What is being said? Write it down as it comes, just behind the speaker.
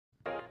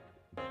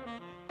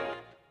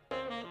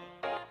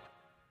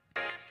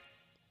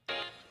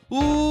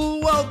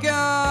Welcome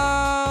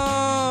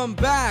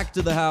back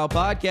to the How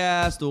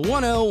Podcast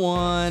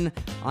 101.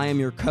 I am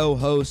your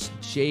co-host,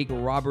 Jake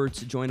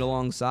Roberts, joined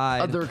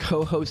alongside other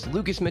co-host,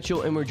 Lucas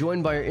Mitchell, and we're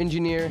joined by our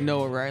engineer,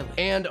 Noah Riley,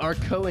 and our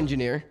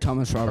co-engineer,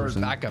 Thomas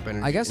Robertson. Or backup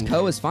engineer. I guess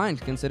co is fine,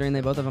 considering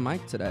they both have a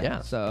mic today.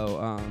 Yeah.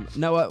 So,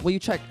 Noah, will you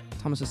check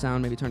Thomas's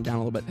sound, maybe turn it down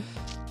a little bit?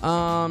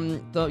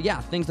 So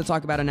yeah, things to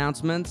talk about,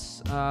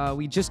 announcements.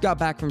 We just got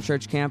back from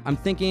church camp. I'm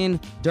thinking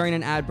during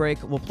an ad break,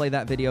 we'll play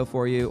that video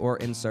for you or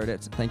insert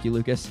it. Thank you,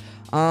 Lucas.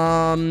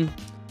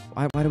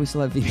 Why do we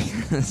still have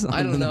videos?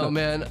 I don't know,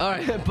 man. All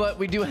right, but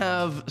we do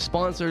have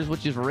sponsors,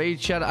 which is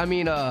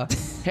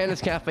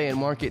Hannah's Cafe and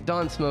Market,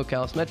 Dawn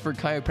Smokehouse, Medford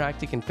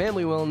Chiropractic and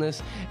Family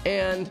Wellness,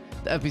 and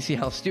the FBC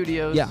House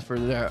Studios for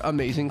their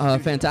amazing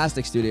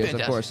fantastic studios,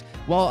 Fantastic. Of course.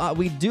 Well,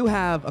 we do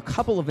have a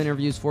couple of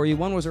interviews for you.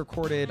 One was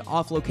recorded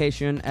off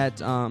location at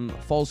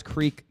Falls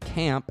Creek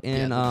Camp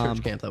in the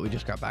church camp that we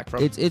just got back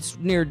from. It's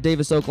near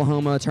Davis,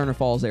 Oklahoma, Turner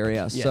Falls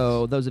area. Yes.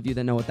 So those of you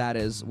that know what that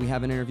is, we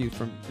have an interview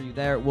for you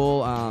there.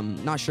 We'll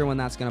not sure when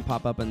that's going to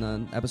pop up in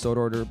the episode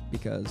order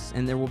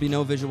and there will be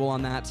no visual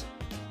on that.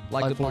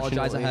 Like to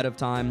apologize ahead of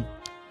time.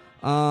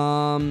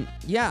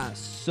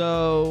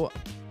 So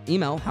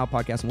email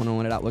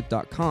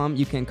howpodcast101@outlook.com.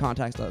 You can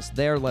contact us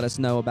there. Let us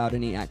know about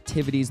any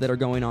activities that are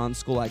going on,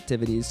 school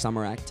activities,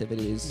 summer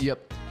activities.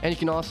 Yep. And you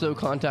can also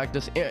contact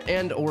us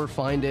and or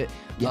find it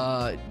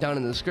down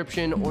in the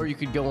description, or you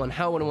could go on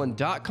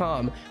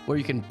how101.com where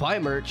you can buy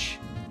merch.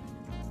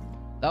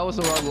 That was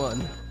the wrong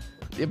one.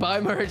 You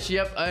buy merch,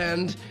 yep,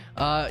 and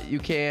you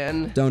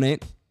can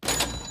donate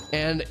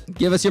and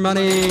give us your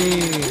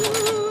money.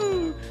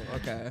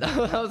 Okay.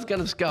 That was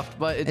kind of scuffed,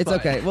 but it's fine.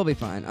 Okay. We'll be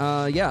fine.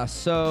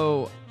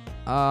 So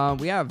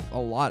we have a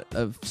lot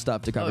of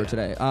stuff to cover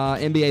today.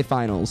 NBA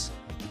Finals.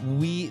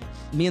 Me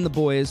and the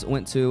boys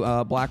went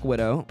to Black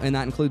Widow, and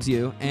that includes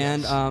you.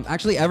 And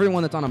actually,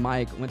 everyone that's on a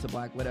mic went to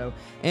Black Widow.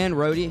 And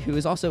Rody, who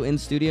is also in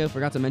studio,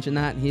 forgot to mention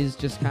that. He's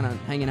just kind of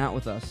hanging out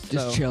with us.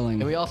 Just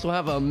chilling. And we also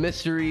have a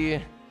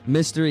mystery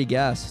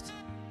guest.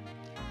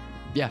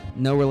 Yeah.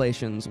 No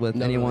relations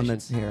with anyone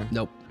that's here.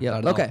 Nope.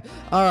 Yeah. Okay.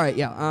 All right.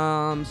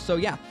 Yeah. So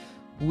yeah,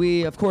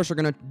 we of course are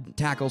gonna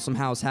tackle some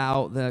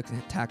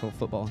tackle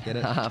football. Get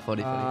it?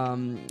 Funny. Yeah.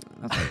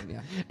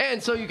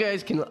 And so you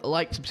guys can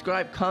like,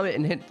 subscribe, comment,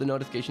 and hit the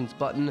notifications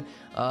button.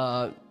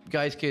 You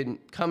guys can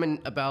comment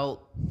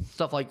about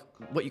stuff like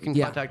what you can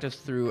contact us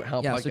through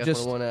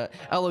howpodcast101 at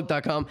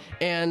outlook.com,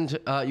 and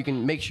you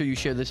can make sure you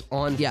share this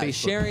on Facebook. Yeah,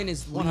 sharing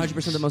is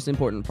 100% the most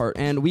important part,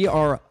 and we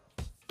are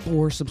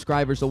 4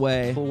 subscribers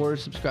away. 4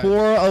 subscribers.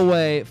 4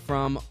 away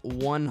from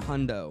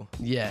 100.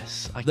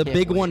 Yes, the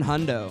big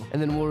 100.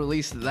 And then we'll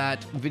release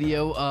that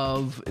video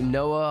of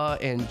Noah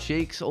and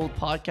Jake's old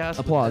podcast.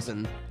 Applause.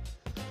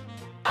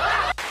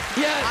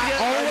 Yes, I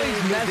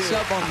always mess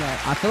up on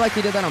that. I feel like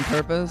you did that on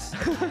purpose.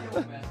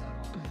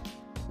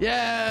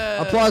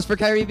 Yeah. Applause for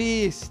Kyrie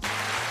Beast.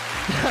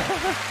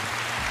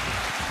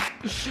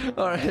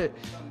 All right.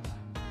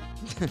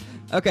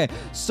 Okay,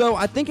 so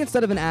I think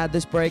instead of an ad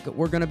this break,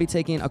 we're going to be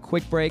taking a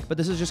quick break, but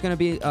this is just going to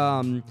be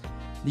the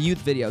youth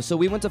video. So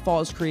we went to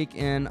Falls Creek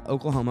in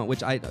Oklahoma,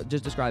 which I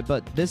just described,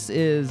 but this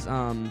is,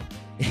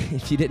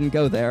 if you didn't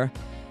go there,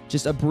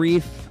 just a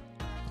brief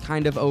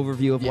kind of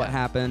overview of what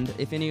happened.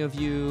 If any of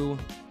you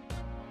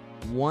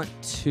want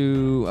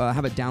to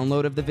have a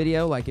download of the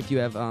video, like if you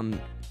have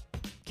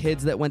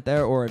kids that went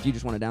there, or if you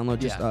just want to download,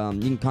 just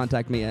you can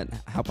contact me at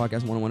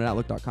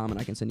howpodcast101@outlook.com, and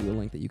I can send you a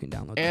link that you can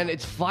download. And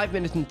it's 5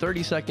 minutes and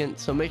 30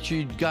 seconds, so make sure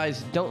you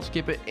guys don't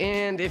skip it.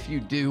 And if you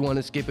do want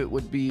to skip it,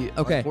 would be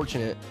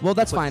unfortunate. Well,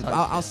 that's fine.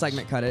 I'll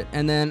segment cut it,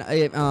 and then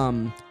at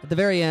the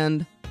very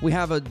end we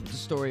have a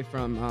story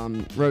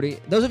from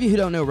Rody. Those of you who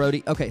don't know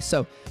Rody, okay,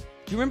 so do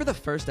you remember the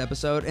first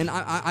episode? And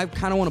I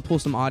kind of want to pull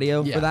some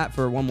audio for that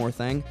for one more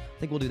thing. I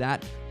think we'll do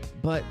that.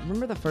 But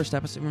remember the first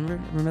episode?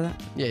 Remember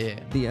that?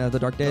 Yeah. The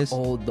dark days.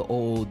 The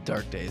old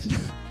dark days.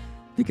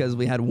 Because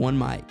we had one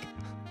mic,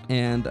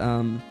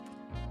 and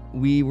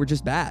we were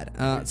just bad.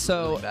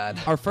 So really bad.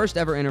 Our first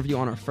ever interview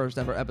on our first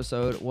ever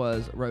episode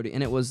was Rody,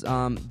 and it was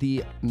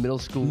the middle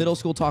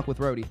school talk with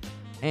Rody,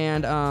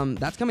 and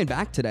that's coming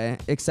back today.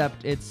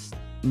 Except it's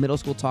middle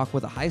school talk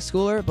with a high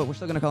schooler, but we're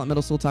still gonna call it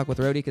middle school talk with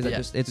Rody because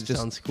it just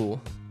sounds cool.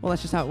 Well,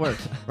 that's just how it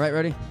works, right,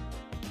 Rody?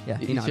 Yeah,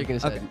 he's shaking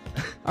his head.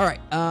 All right.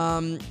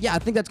 I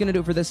think that's going to do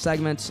it for this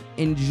segment.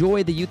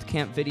 Enjoy the youth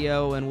camp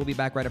video, and we'll be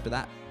back right after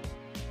that.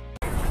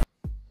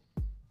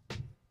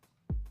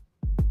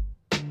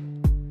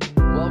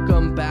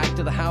 Welcome back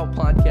to the How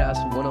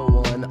Podcast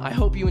 101. I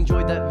hope you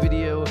enjoyed that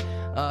video,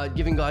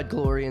 giving God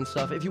glory and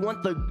stuff. If you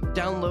want to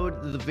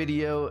download the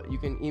video, you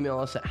can email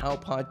us at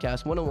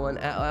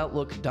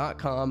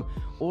howpodcast101@outlook.com,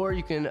 or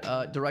you can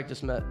direct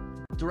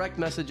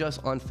message us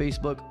on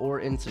Facebook or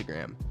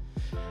Instagram.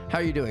 How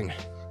are you doing?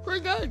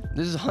 Pretty good.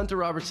 This is Hunter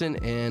Robertson,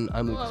 and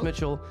I'm Lucas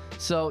Mitchell.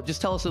 So just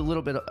tell us a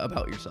little bit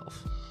about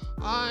yourself.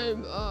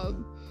 I'm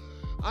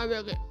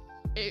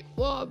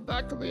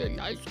back to be in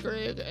 9th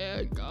grade,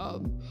 and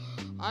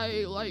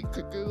I like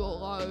to do a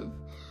lot of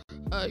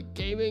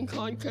gaming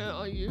content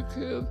on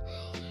YouTube.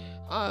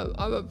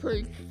 I'm a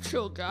pretty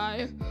chill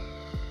guy.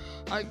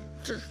 I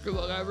just do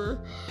whatever.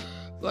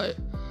 But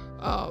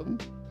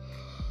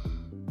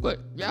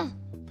yeah.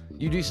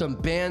 You do some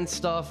band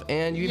stuff,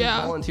 and you even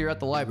Yeah. volunteer at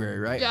the library,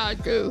 right? Yeah, I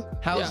do.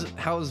 How's Yeah.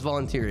 how's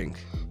volunteering?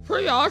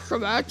 Pretty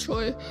awesome,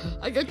 actually.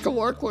 I get to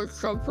work with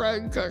some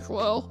friends as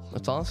well.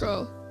 That's awesome.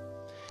 So,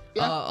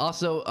 yeah.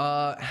 Also,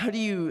 how do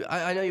you?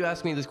 I know you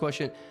asked me this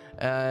question,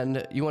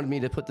 and you wanted me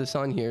to put this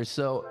on here.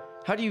 So,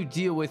 how do you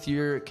deal with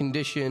your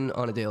condition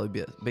on a daily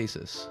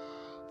basis?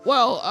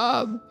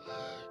 Well,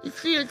 you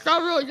see, it's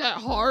not really that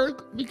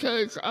hard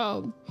because,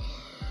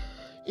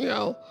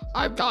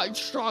 I've gotten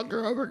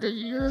stronger over the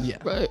years. Yeah.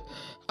 But,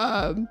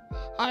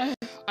 I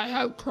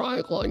have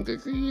chronic lung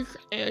disease,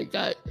 and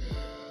that,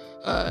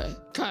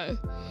 kind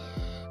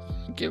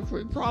of gives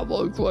me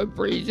problems with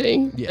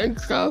breathing Yeah. and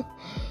stuff.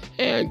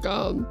 And,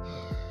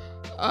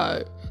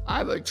 I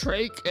have a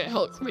trach that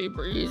helps me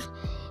breathe.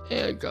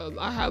 And,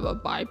 I have a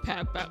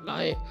BiPAP at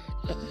night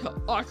that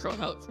also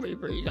helps me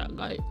breathe at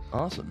night.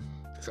 Awesome.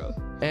 So,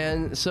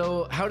 And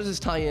so, how does this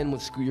tie in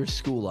with your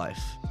school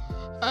life?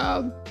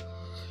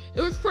 it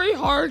was pretty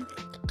hard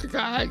because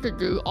I had to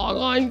do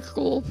online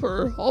school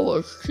for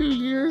almost 2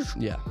 years.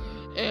 Yeah.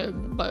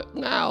 But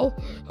now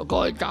I'm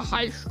going to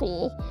high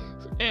school,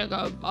 and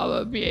I'm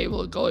gonna be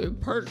able to go in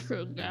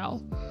person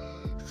now.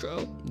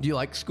 So Do you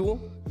like school?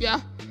 yeah,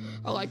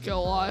 I like it a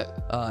lot.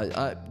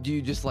 Do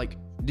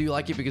you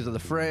like it because of the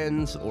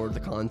friends or the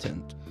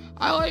content?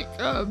 I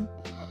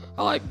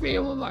like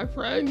being with my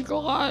friends a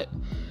lot,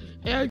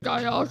 and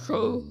I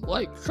also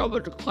like some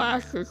of the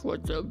classes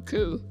with them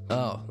too.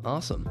 Oh,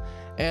 awesome.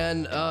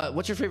 And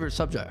what's your favorite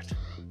subject?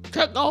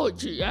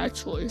 Technology,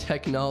 actually.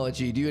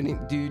 Technology. Do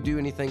you do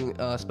anything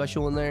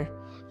special in there?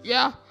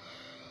 Yeah.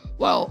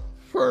 Well,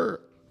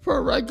 for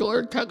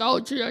regular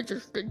technology, I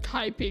just did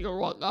typing or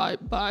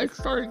whatnot, but I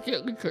started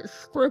getting into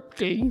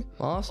scripting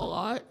a Awesome.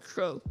 lot.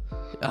 So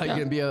You're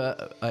gonna be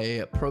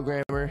a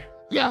programmer.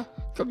 yeah,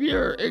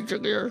 computer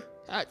engineer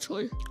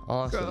actually.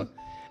 Awesome.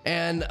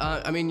 And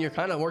I mean, you're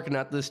kind of working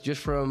at this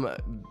just from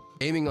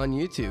gaming on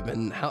YouTube.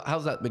 And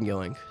how's that been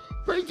going?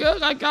 Pretty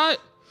good. I got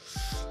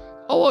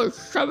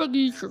almost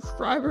 70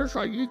 subscribers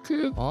on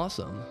YouTube.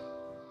 Awesome.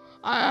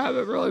 I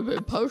haven't really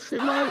been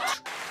posting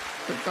much.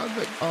 'Cause I've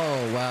been...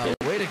 Oh wow!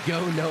 Way to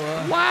go,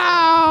 Noah.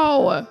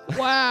 Wow!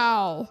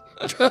 Wow!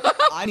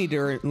 I need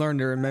to learn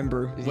to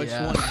remember which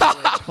Yeah. one.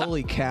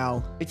 Holy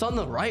cow! It's on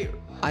the right.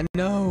 I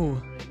know.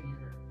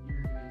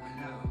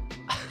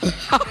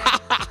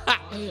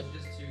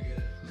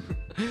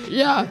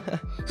 Yeah.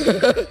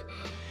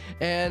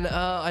 And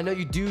I know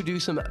you do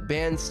some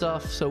band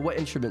stuff. So what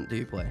instrument do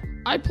you play?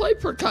 I play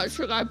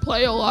percussion. I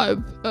play a lot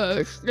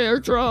of snare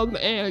drum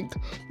and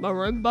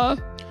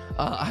marimba.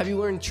 Have you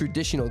learned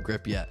traditional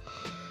grip yet?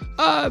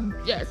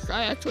 Yes,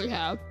 I actually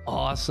have.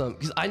 Awesome.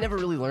 Because I never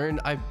really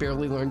learned. I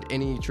barely learned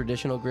any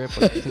traditional grip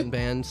when I was in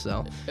band.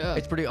 So Yeah.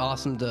 it's pretty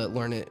awesome to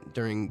learn it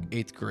during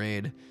 8th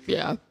grade.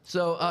 Yeah.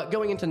 So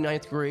going into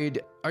 9th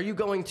grade, are you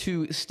going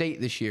to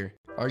state this year?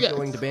 Are you Yes.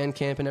 going to band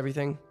camp and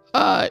everything?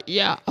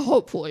 Yeah,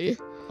 hopefully.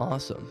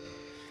 Awesome.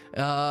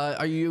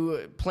 Are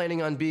you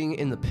planning on being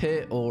in the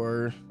pit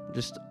or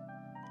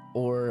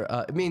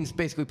it means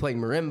basically playing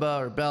marimba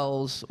or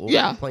bells or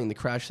Yeah. playing the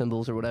crash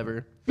cymbals or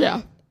whatever?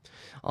 Yeah.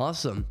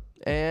 Awesome.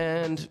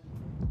 And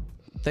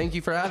thank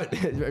you for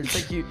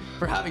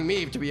having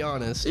me, to be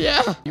honest.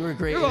 Yeah. You were a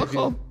great You're interview.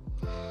 welcome.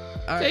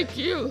 All right. Thank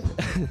you.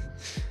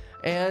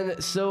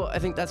 And so I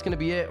think that's going to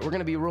be it. We're going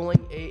to be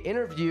rolling a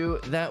interview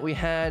that we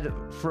had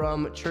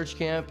from church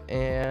camp,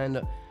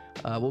 and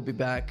we'll be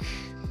back.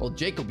 Well,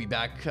 Jake will be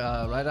back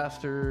right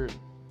after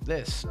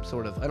this,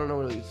 sort of. I don't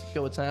know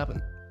what's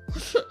happened.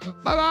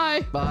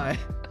 Bye-bye. Bye.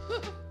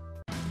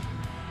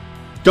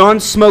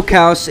 Don's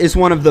Smokehouse is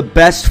one of the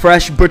best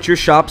fresh butcher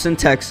shops in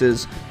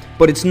Texas,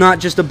 but it's not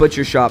just a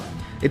butcher shop.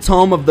 It's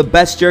home of the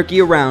best jerky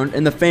around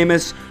and the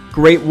famous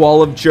Great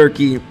Wall of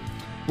Jerky,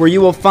 where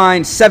you will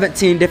find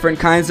 17 different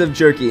kinds of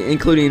jerky,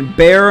 including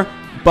bear,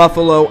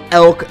 buffalo,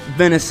 elk,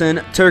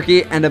 venison,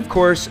 turkey, and of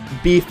course,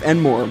 beef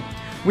and more.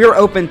 We are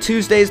open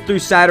Tuesdays through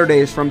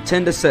Saturdays from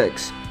 10 to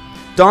 6.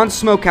 Don's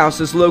Smokehouse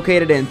is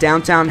located in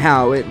downtown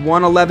Howe at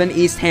 111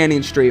 East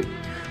Hanning Street.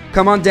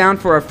 Come on down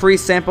for a free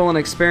sample and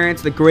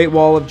experience the Great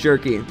Wall of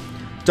Jerky.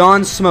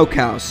 Don's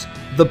Smokehouse,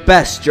 the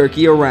best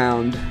jerky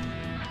around.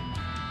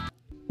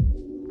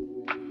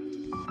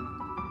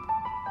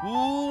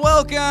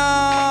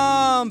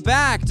 Welcome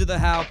back to the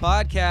How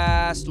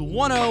Podcast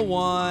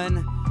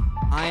 101.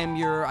 I am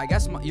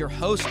your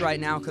host right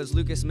now because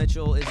Lucas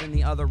Mitchell is in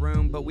the other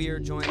room, but we are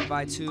joined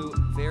by two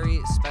very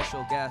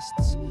special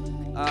guests.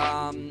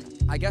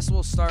 I guess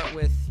we'll start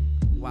with,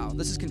 wow,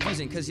 this is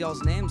confusing because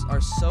y'all's names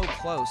are so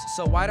close.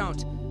 So why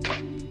don't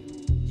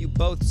you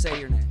both say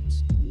your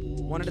names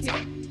one at a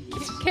time?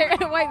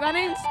 Wait, my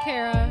name's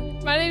Kara.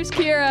 My name's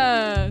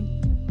Kira.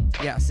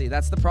 Yeah, see,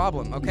 that's the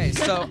problem. Okay,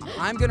 so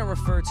I'm going to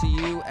refer to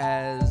you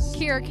as...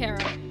 Kara.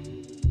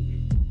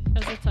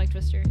 As a tongue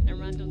twister. Never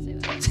mind, don't say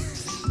that.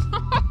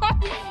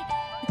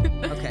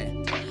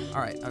 Okay,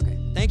 all right, okay.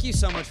 Thank you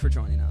so much for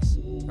joining us.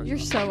 You're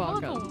so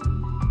welcome.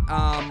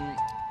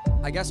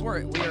 I guess we're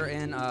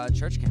in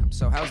church camp.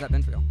 So how's that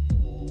been for you?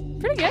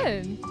 Pretty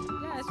good.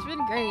 Yeah, it's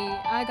been great.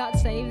 I got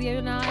saved the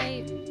other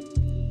night.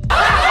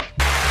 I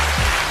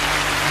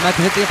meant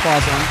to hit the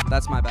applause one.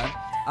 That's my bad.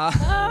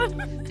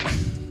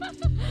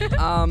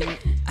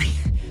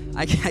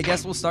 I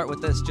guess we'll start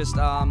with this. Just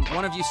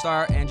one of you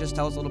start and just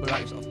tell us a little bit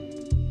about yourself.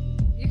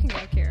 You can go,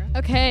 Kira.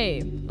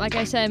 Okay, like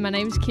I said, my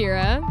name's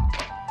Kira.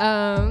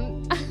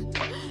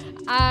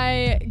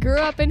 I grew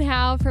up in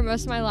Howe for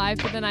most of my life,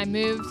 but then I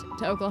moved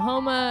to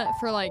Oklahoma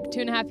for like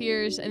 2.5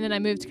 years, and then I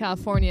moved to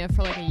California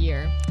for like a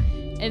year.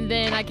 And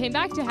then I came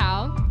back to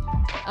Howe.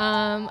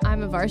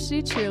 I'm a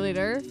varsity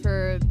cheerleader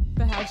for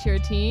the Howe cheer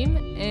team,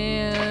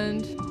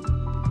 and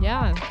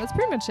yeah, that's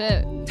pretty much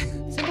it.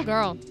 Simple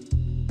girl.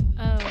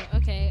 Oh,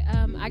 okay.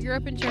 I grew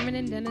up in Sherman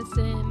and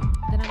Denison.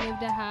 Then I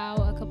moved to Howe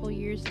a couple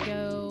years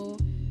ago.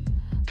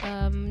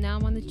 Now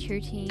I'm on the cheer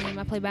team.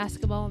 I play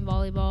basketball and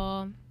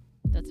volleyball.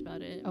 That's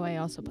about it. Oh, I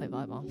also play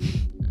volleyball.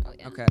 Oh,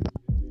 yeah. Okay.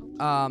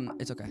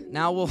 It's okay.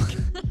 Now we'll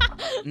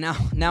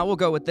now we'll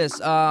go with this.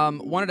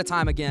 One at a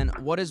time again.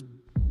 What has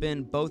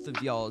been both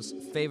of y'all's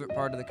favorite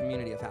part of the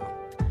community of Howe?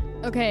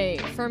 Okay,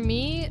 for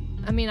me,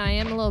 I mean, I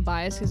am a little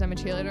biased because I'm a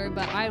cheerleader,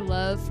 but I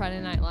love Friday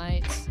Night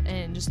Lights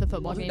and just the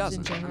football Who games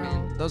in doesn't? general.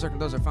 I mean, those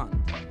are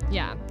fun.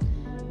 Yeah.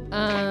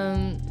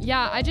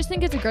 Yeah, I just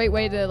think it's a great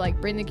way to like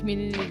bring the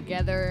community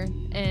together,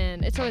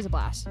 and it's always a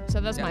blast.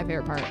 So that's Yeah. my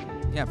favorite part.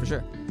 Yeah, for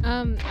sure.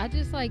 I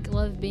just like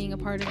love being a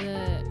part of the,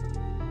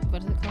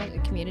 what is it called? The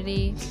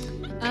community.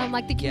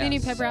 Like the community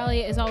Yes. pep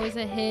rally is always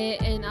a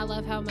hit, and I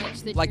love how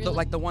much the Like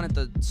the one at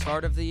the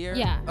start of the year.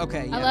 Yeah.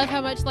 Okay. Yeah. I love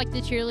how much like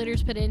the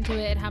cheerleaders put into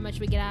it and how much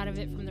we get out of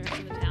it from the rest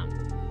of the town.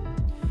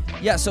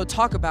 Yeah. So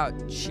talk about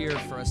cheer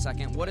for a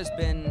second. What has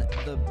been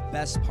the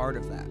best part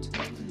of that?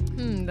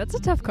 That's a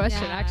tough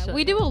question, Yeah, actually.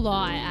 we do a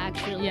lot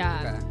actually.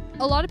 Yeah. Okay.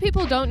 A lot of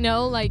people don't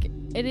know, like,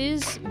 it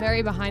is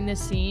very behind the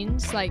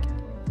scenes. Like,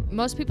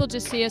 most people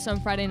just see us on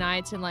Friday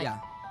nights and, like, Yeah.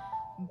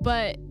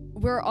 but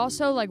we're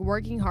also, like,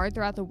 working hard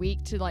throughout the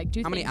week to, like,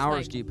 do How many things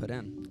hours like, do you put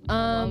in?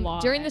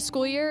 lot. During the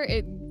school year,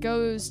 it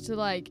goes to,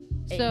 like,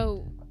 8.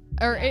 So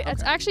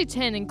It's Okay. actually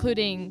 10,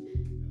 including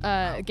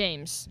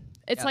games.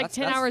 It's Yeah, like that's-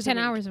 10 that's hours. 10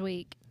 a week. hours a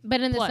week. But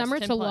in the Plus, summer,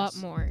 it's 10 a lot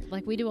plus. more.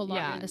 Like, we do a lot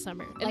Yeah. in the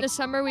summer. In Like, the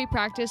summer, we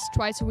practice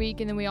twice a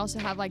week, and then we also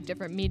have like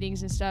different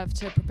meetings and stuff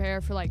to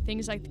prepare for like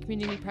things like the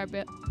community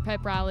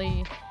prep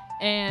rally,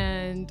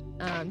 and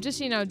just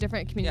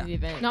different community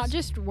events. not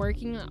just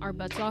working our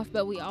butts off,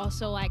 but we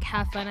also, like,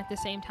 have fun at the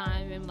same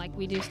time. And, like,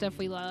 we do stuff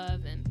we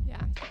love. And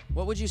yeah.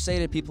 What would you say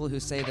to people who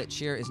say that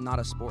cheer is not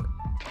a sport?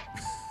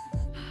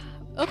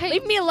 okay,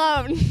 Leave me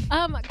alone.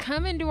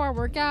 come and do our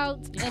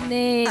workouts, and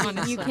then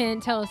Honestly. you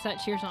can tell us that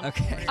cheers on.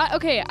 Okay.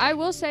 Okay, I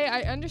will say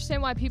I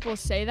understand why people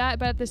say that,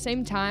 but at the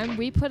same time,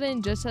 we put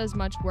in just as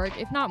much work,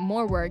 if not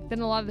more work,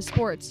 than a lot of the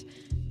sports.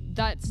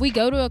 That's We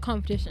go to a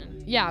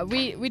competition. yeah,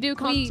 we do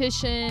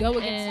competition. Go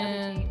against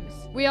and other teams.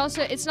 we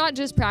also, it's not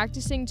just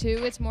practicing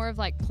too, it's more of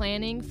like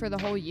planning for the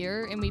whole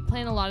year, and we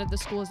plan a lot of the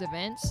school's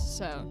events,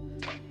 so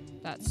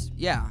that's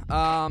Yeah.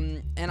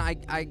 And I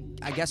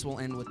guess we'll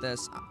end with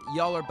this.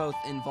 Y'all are both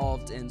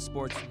involved in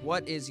sports.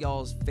 What is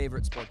y'all's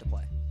favorite sport to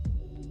play?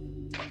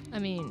 I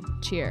mean,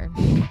 cheer.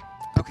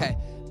 Okay.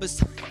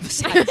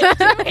 Besides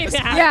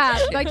Yeah,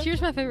 like,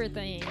 cheers my favorite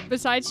thing.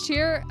 Besides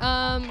cheer,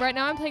 right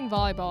now I'm playing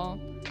volleyball,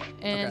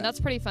 and Okay. that's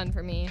pretty fun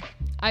for me.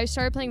 I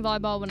started playing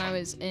volleyball when I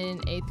was in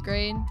 8th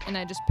grade, and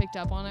I just picked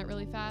up on it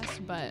really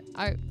fast, but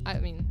I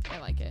mean, I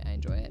like it. I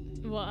enjoy it.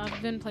 Well,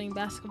 I've been playing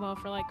basketball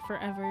for, like,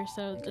 forever,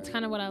 so it's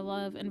kind of what I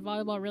love. And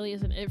volleyball really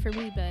isn't it for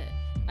me, but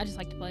I just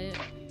like to play it.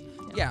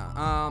 Yeah.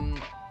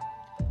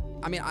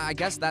 I mean, I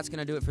guess that's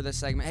gonna do it for this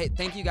segment. Hey,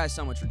 thank you guys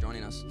so much for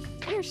joining us.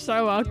 You're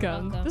so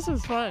welcome. welcome. This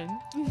was fun.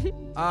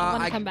 I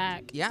want to come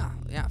back. Yeah,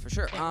 for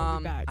sure. Yeah, we'll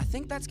be back. I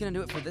think that's gonna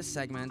do it for this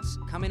segment.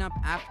 Coming up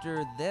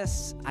after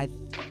this, I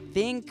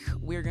think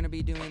we're gonna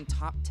be doing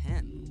top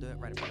 10. We'll do it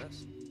right after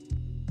this.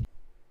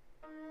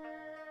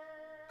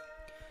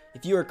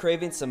 If you are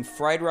craving some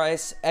fried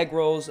rice, egg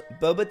rolls,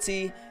 boba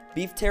tea,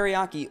 beef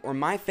teriyaki, or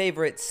my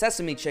favorite,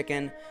 sesame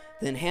chicken,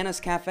 then Hannah's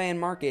Cafe and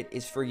Market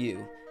is for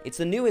you. It's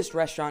the newest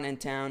restaurant in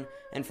town,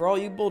 and for all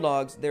you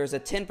Bulldogs, there is a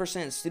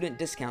 10% student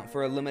discount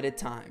for a limited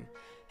time.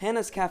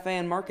 Hannah's Cafe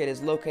and Market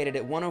is located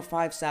at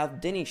 105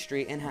 South Denny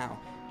Street in Howe,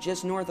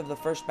 just north of the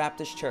First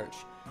Baptist Church.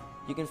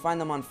 You can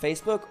find them on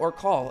Facebook or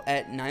call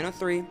at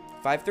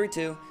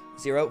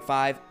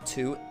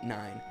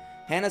 903-532-0529.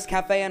 Hannah's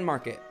Cafe and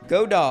Market.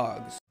 Go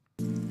Dogs!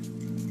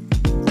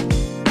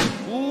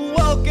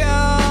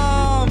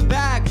 Welcome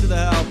back to the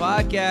Hell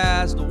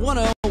Podcast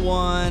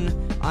 101.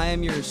 I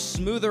am your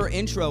smoother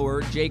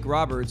introer, Jake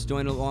Roberts,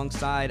 joined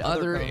alongside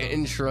Other co-hosts.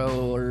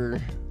 intro or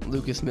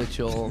Lucas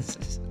Mitchell.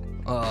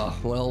 Oh,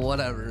 well,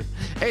 whatever.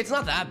 Hey, it's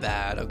not that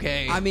bad,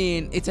 okay? I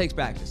mean, it takes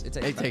practice. It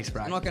takes practice.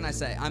 And what can I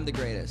say? I'm the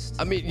greatest.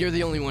 I mean, you're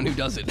the only one who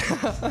does it.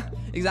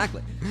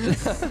 Exactly.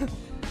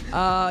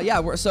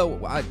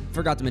 So I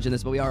forgot to mention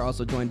this, but we are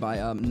also joined by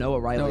Noah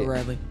Riley. Noah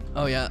Riley.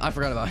 Oh, yeah, I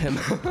forgot about him.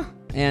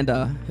 And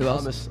who else?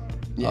 Thomas.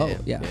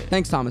 Yeah.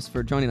 Thanks, Thomas,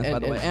 for joining us, by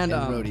the way. And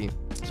And Brody.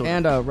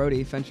 And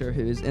Rhodey Fincher,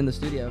 who's in the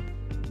studio,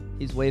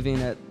 he's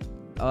waving at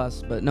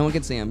us, but no one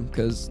can see him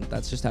because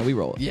that's just how we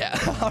roll. Yeah.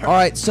 All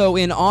right, so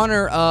in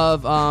honor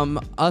of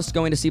us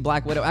going to see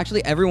Black Widow,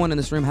 actually everyone in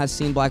this room has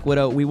seen Black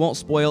Widow. We won't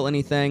spoil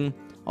anything,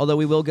 although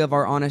we will give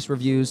our honest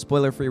reviews,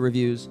 spoiler-free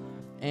reviews.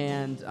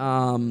 And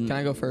Can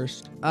I go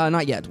first?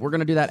 not yet. We're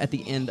gonna do that at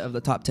the end of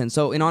the top 10.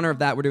 So in honor of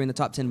that, we're doing the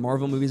top 10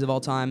 Marvel movies of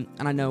all time.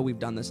 And I know we've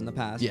done this in the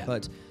past, Yeah.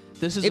 but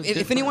This is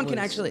if anyone can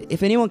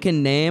if anyone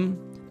can name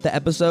the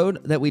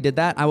episode that we did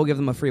that, I will give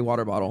them a free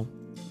water bottle.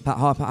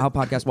 How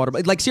podcast water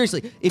bottle. Like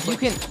seriously, if you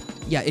can,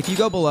 if you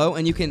go below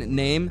and you can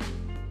name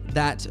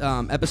that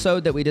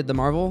episode that we did the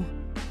Marvel.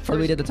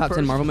 We did the top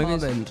 10 Marvel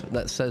movies.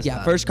 That says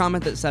that. First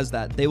comment that says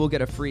that, they will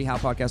get a free How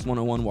Podcast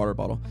 101 water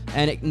bottle.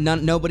 And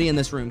nobody in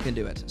this room can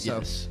do it. So,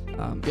 Yes. You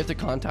have to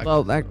contact.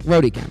 well,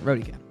 Rhodey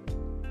can.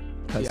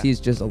 Because he's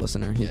just a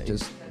listener.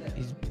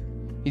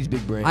 He's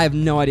big brain. I have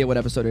no idea what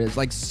episode it is.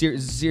 Like,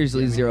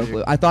 seriously, zero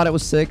clue. I thought it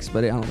was 6,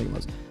 but I don't think it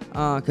was.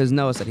 Because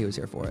Noah said he was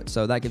here for it.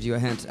 So that gives you a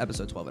hint.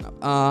 Episode 12 and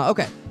up.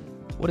 Okay.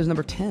 What is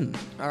number 10?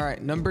 All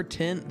right, number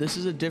 10. This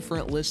is a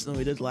different list than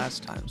we did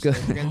last time. So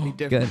Good. we're going to be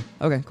different.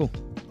 Good. Okay, cool.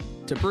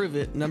 To prove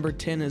it, number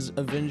 10 is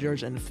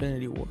Avengers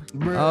Infinity War.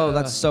 Oh,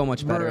 that's so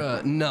much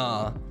better.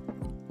 Nah.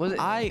 Was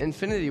it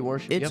Infinity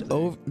War? It's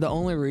over. The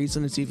only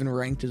reason it's even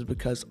ranked is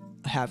because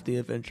half the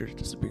Avengers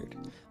disappeared.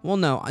 Well,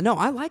 no,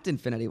 I liked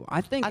Infinity War.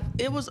 I think.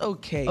 It was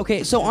okay.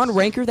 Okay, so on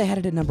Ranker, they had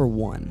it at number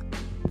 1.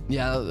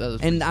 Yeah,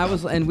 that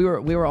was And we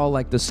were all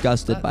like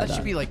disgusted by that. That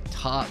should be like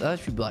top. That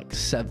should be like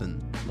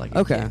 7. Like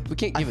Okay. we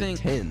can't give it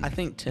 10. I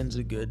think 10's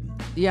a good.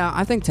 Yeah,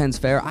 I think 10's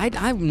fair.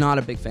 I'm not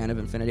a big fan of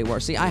Infinity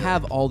War. See, I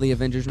have all the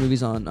Avengers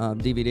movies on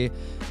DVD,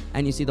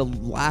 and you see the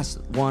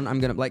last one I'm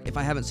gonna if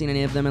I haven't seen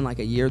any of them in like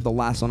a year, the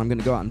last one I'm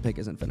gonna go out and pick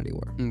is Infinity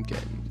War. Okay.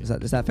 Is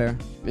that fair?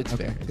 It's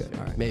Okay, fair. good. It's fair.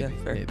 All right. Maybe.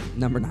 Yeah, fair. Maybe.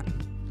 Number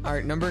 9. All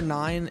right, number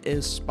 9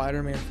 is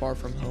Spider-Man: Far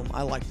From Home.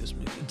 I like this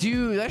movie.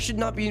 Dude, that should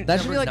not be.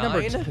 That should be like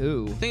number 9.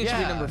 2. I think it should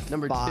be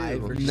number 5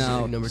 2. or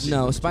No, Number two.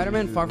 no.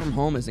 Spider-Man: Far From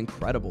Home is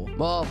incredible.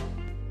 Well,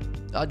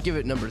 I'd give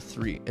it number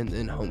 3, and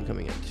then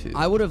Homecoming at 2.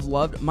 I would have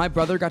loved. My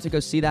brother got to go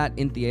see that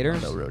in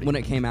theaters Oh, no, Rhodey. when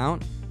it came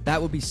out.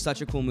 That would be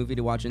such a cool movie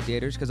to watch in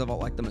theaters because of all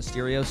like the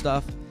Mysterio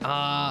stuff.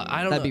 I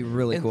don't. That'd know. be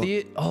really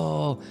In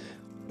cool.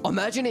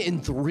 Imagine it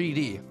in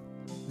 3D.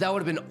 That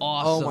would have been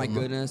awesome. Oh my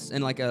goodness!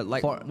 And like what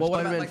about,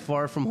 Spider-Man like,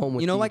 Far From Home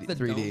with you know, like the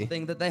 3D. dome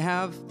thing that they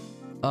have.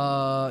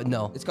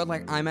 No. It's called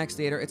like IMAX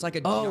theater. It's like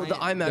a Oh, the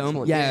giant IMAX dome.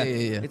 one. Yeah,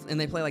 Yeah. and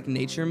they play like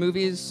nature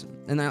movies,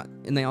 and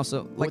they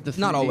also like the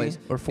not 3D always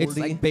or It's 4D?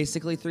 like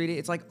basically 3D.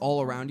 It's like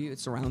all around you. It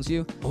surrounds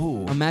you.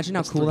 Ooh, Imagine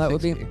how that's cool that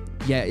would be.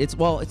 360. Yeah,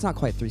 it's not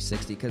quite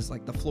 360 because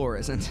like the floor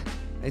isn't.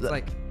 It's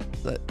like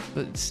But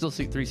it's still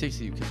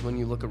 360 because when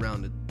you look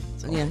around it.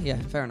 It's all- yeah,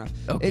 fair enough.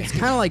 Okay. It's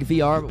kind of like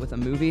VR but with a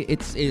movie.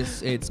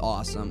 It's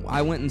awesome.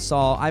 I went and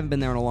saw. I haven't been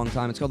there in a long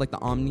time. It's called like the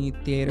Omni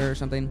Theater or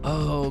something.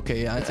 Oh,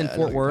 okay. Yeah, It's in I know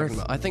Fort what you're Worth. talking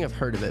about. I think I've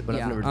heard of it, but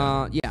yeah, I've never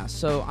done it. yeah.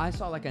 So I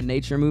saw like a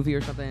nature movie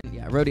or something.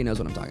 Yeah, Rhodey knows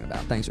what I'm talking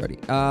about. Thanks, Rhodey.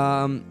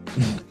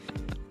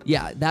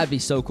 Yeah, that'd be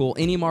so cool.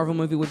 Any Marvel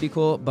movie would be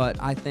cool, but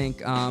I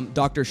think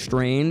Doctor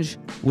Strange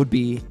would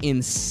be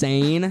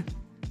insane.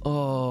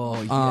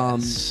 Oh,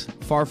 yes.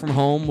 Far From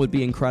Home would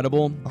be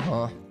incredible.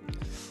 Uh-huh.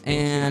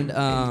 And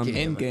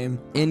Endgame.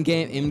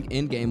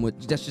 Endgame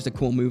would that's just a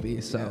cool movie.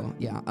 So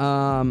yeah,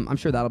 I'm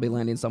sure that'll be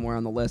landing somewhere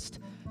on the list.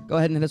 Go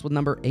ahead and hit us with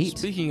number 8.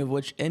 Speaking of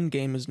which,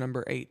 Endgame is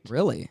number 8.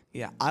 Really?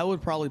 Yeah, I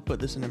would probably put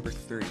this in number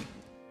 3.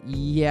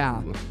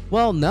 Yeah.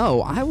 Well,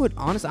 no, I would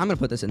honestly. I'm gonna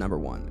put this at number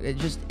 1. It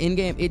just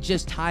Endgame. It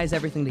just ties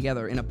everything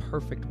together in a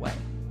perfect way.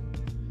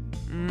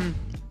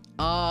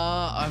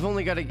 I've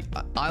only got to.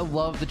 I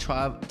love the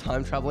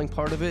time traveling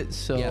part of it.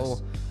 So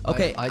Yes.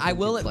 Okay, I think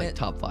will it's, admit like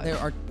top 5. there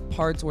are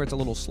parts where it's a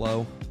little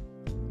slow.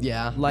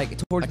 Yeah. Like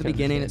towards I the can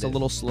beginning, understand it's a it.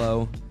 little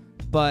slow,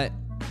 but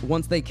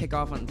once they kick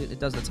off on it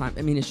does the time.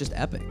 I mean, it's just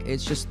epic.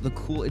 It's just the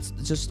cool. It's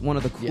just one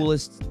of the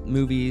coolest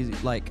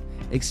movies like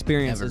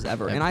experiences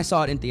ever. Ever. And I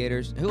saw it in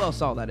theaters. Who else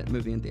saw that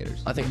movie in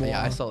theaters? I think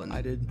I saw it in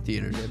I did.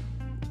 theaters.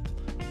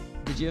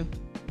 Did you?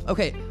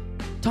 Okay,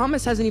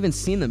 Thomas hasn't even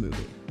seen the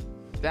movie.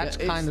 That's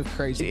Yeah, kind of it's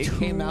crazy. It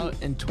came out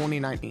in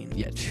 2019.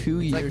 Yeah, 2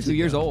 He's years. like 2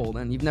 years ago. old,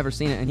 and you've never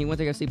seen it. And he went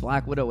to go see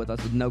Black Widow with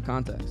us with no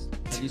context.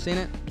 Have you seen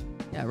it?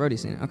 Yeah,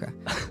 Rhodey's seen it. Okay.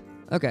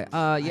 Okay. Yeah.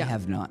 I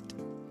have not.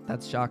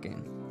 That's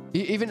shocking.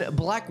 Even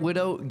Black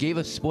Widow gave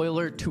a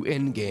spoiler to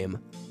Endgame.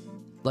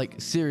 Like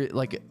serious,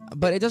 like.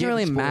 But it doesn't gave a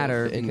really spoiler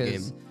matter to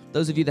because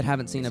those of you that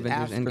haven't seen It's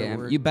Avengers Endgame,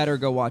 afterward. you better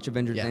go watch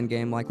Avengers Yeah.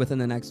 Endgame like within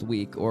the next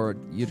week, or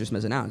you're just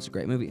missing out. It's a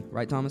great movie,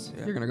 right, Thomas?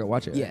 You're gonna go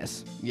watch it.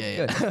 Yes.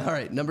 Yeah. All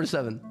right, number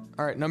 7.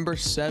 All right, number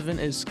 7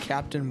 is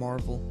Captain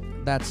Marvel.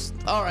 That's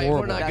All right,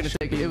 horrible. we're not That gonna should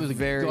take it. be It was a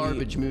very-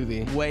 garbage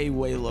movie. Way,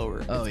 way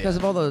lower. Oh because yeah.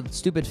 of all the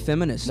stupid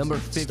feminist Number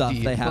 50. stuff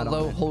they had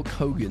below on it. Hulk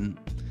Hogan.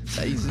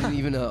 That isn't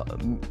even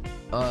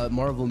a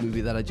Marvel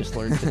movie that I just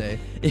learned today.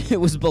 It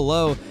was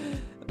below.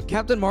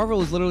 Captain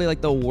Marvel is literally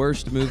like the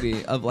worst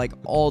movie of like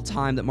all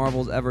time that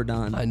Marvel's ever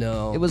done. I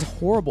know. It was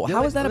horrible. The How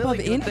only- is that the above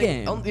only good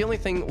thing- Endgame? The only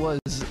thing was,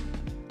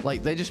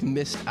 like, they just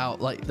missed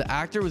out. Like, the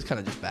actor was kind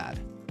of just bad.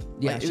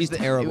 Yeah, Like, it she's was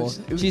terrible.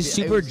 it was- She's it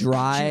super was-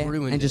 dry she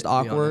ruined and just it,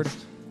 to be awkward.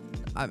 honest.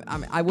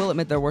 I will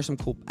admit there were some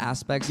cool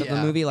aspects of the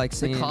Yeah. movie, like The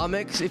seeing.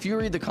 comics, if you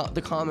read the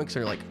comics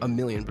are like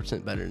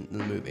 1,000,000% better than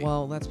the movie.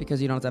 Well, that's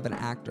because you don't have to have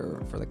an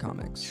actor for the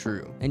comics.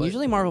 True. And but-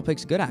 usually Marvel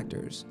picks good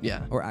actors.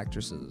 Yeah. Or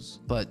actresses.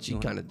 but she You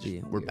kind want of to be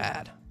were weird.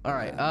 bad. All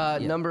right,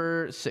 Yeah.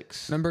 number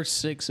 6. Number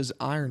 6 is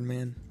Iron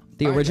Man.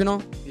 The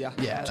original, Yeah.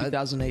 Yeah, that-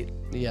 2008.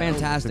 Yeah,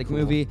 fantastic cool.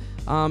 movie.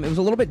 It was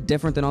a little bit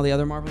different than all the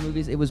other Marvel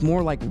movies. It was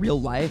more like real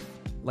life,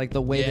 like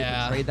the way they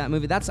Yeah. portrayed that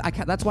movie. That's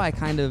why I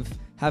kind of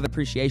have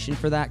appreciation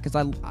for that, because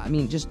I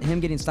mean, just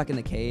him getting stuck in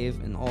the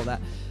cave and all that.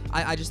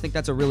 I just think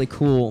that's a really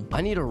cool.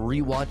 I need to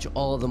rewatch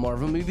all of the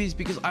Marvel movies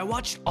because I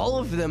watched all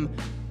of them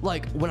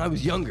like when I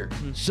was younger.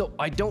 So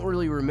I don't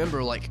really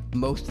remember like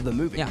most of the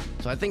movie. Yeah.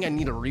 So I think I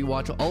need to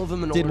rewatch all of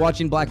them. Did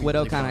watching Black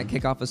Widow kind of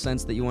kick off a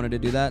sense that you wanted to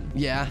do that?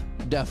 Yeah,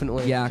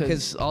 definitely. Yeah,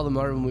 'cause all the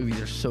Marvel movies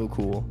are so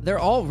cool. They're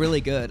all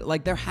really good.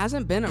 Like there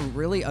hasn't been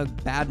a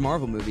bad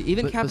Marvel movie.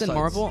 Even But Captain besides,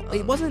 Marvel,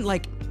 it wasn't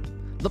like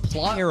The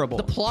plot, Terrible.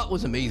 The plot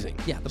was amazing.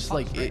 Yeah, the Just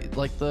plot like was it,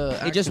 like the.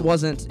 it just action-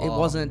 wasn't. It oh.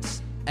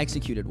 wasn't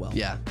executed well.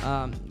 Yeah.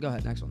 Go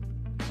ahead. Next one.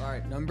 All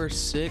right, number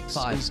 6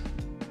 5. is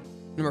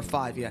number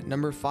 5. Yeah,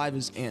 number 5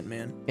 is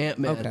Ant-Man.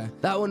 Ant-Man. Okay.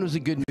 That one was a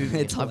good movie.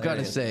 It's I've got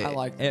to hilarious. say. I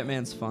like Ant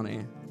Man's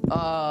funny.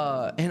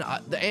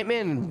 The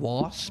Ant-Man and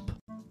Wasp.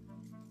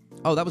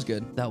 Oh, that was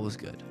good. That was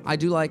good. I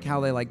do like how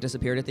they like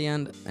disappeared at the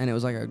end, and it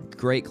was like a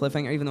great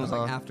cliffhanger, even though it was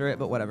like Uh-huh. after it.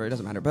 But whatever, it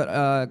doesn't matter. But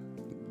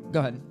go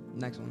ahead.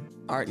 Next one.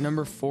 All right,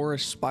 number 4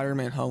 is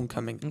Spider-Man: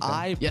 Homecoming.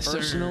 I Yes, sir.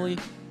 personally,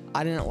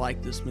 I didn't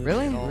like this movie.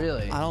 Really? at all.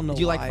 Really? I don't know. Do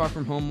you like why. Far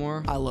From Home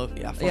more? I love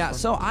Far Yeah, From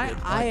so Home.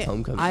 I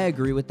Homecoming. I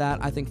agree with that.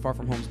 I think Far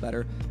From Home's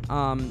better.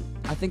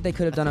 I think they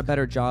could have done a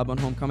better job on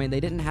Homecoming. They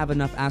didn't have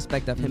enough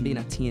aspect of him being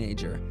a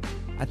teenager.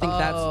 I think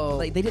that's Oh.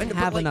 like they didn't But,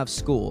 have like- enough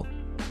school.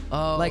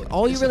 Oh, Like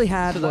all you really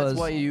had so was that's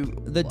why you.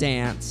 the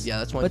dance. Yeah,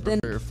 that's why But I then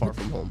prefer Far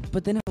From Home.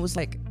 But then it was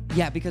like,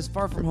 yeah, because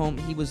Far From Home,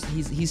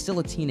 he's still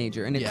a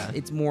teenager, and Yeah.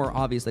 it's more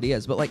obvious that he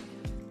is. But like,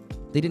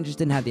 they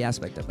didn't have the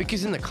aspect of it.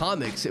 Because in the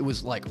comics, it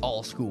was like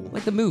all school.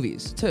 Like the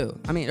movies too.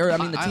 I mean the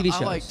TV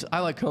shows. I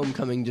like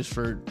Homecoming just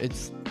for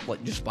it's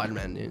like just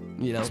Spider-Man,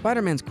 you know.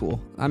 Spider-Man's cool.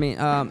 I mean,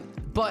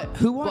 But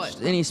who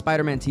watched any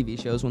Spider-Man TV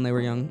shows when they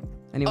were young?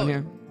 Anyone Oh,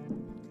 here?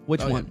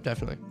 Which Oh, yeah, one?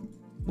 definitely.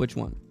 Which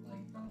one?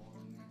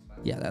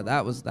 Yeah,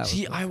 that was.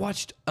 See, I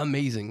watched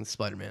Amazing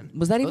Spider-Man.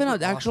 Was that even Those an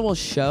were actual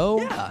show?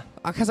 Yeah.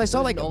 Because I saw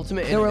It was like an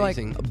Ultimate there and were like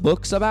Amazing.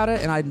 books about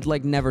it, and I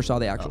like never saw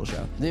the actual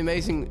show. The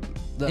Amazing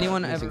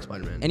Anyone Amazing ever?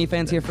 Spider-Man. Any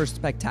fans here for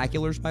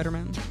Spectacular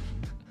Spider-Man?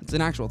 It's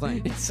an actual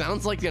thing. It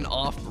sounds like an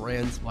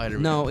off-brand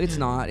Spider-Man. No, it's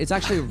not. It's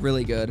actually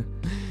really good.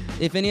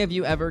 If any of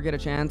you ever get a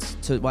chance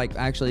to like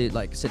actually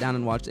like sit down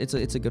and watch, it's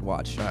a good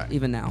watch. All right.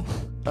 Even now.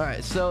 All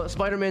right, so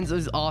Spider-Man's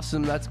is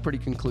awesome. That's pretty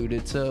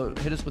concluded. So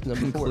hit us with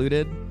number 4.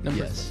 Concluded.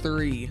 Number Yes.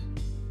 3,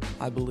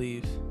 I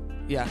believe.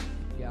 Yeah,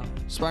 Yeah.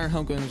 Spider-Man: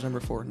 Homecoming is number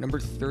 4. Number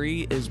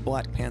 3 is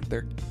Black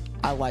Panther.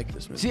 I like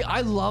this movie. See,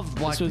 I loved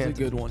Black was a Panther.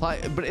 good one.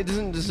 But it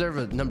doesn't deserve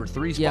a number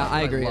 3 spot. Yeah,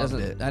 I but agree. It loved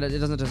doesn't, it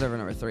doesn't deserve a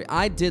number 3.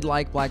 I did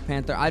like Black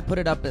Panther. I'd put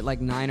it up at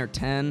like 9 or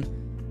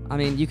 10. I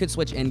mean, you could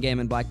switch Endgame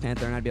and Black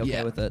Panther, and I'd be okay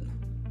Yeah. with it.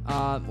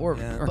 Or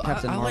Yeah. or But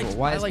Captain Marvel. liked-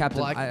 Why I is liked Captain?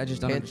 Black I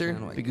just don't Panther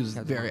understand why. because it's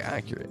Captain very Marvel.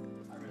 accurate.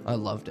 I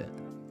loved it.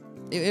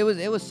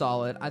 It was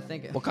solid. I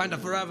think. Wakanda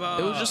forever.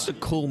 It was just a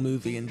cool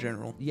movie in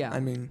general. Yeah. I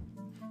mean,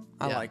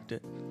 I Yeah. liked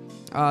it.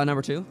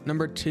 Number 2.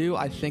 Number 2,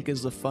 I think,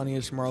 is the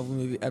funniest Marvel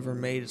movie ever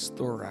made. It's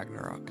Thor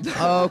Ragnarok.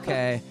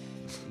 Okay.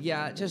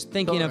 Yeah, just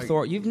thinking Thor of Rag-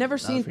 Thor. You've never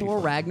seen pretty Thor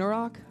funny.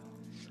 Ragnarok?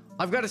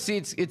 I've got to see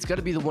it's got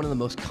to be one of the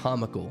most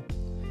comical.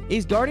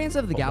 Is Guardians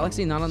of the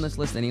Galaxy not on this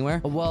list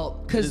anywhere? Well,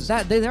 Because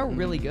they're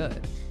really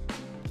good.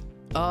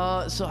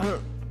 so I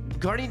don't.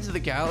 Guardians of the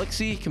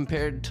Galaxy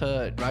compared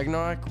to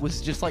Ragnarok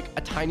was just like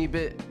a tiny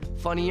bit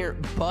funnier,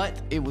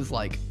 but it was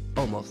like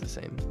almost the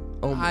same.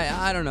 Almost.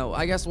 I don't know.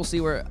 I guess we'll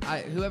see where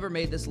whoever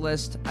made this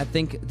list. I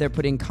think they're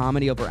putting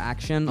comedy over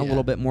action a Yeah.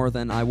 little bit more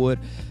than I would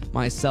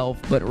myself.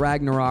 But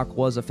Ragnarok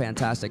was a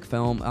fantastic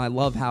film. I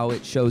love how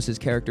it shows his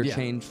character Yeah.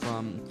 change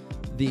from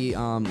the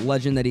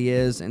legend that he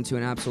is into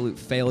an absolute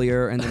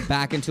failure, and then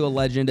back into a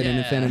legend in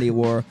Yeah. Infinity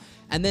War,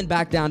 and then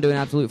back down to an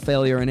absolute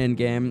failure in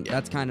Endgame.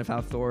 That's kind of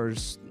how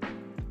Thor's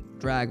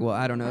drag. Well,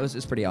 I don't know.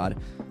 It's pretty odd.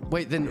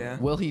 Wait, then Yeah.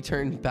 will he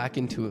turn back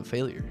into a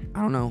failure?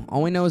 I don't know.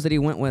 All we know is that he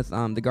went with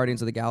the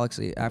Guardians of the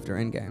Galaxy after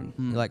Endgame.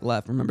 He like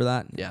left. Remember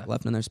that? Yeah.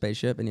 Left in their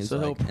spaceship, and he was So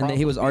like, he'll and then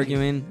he was probably-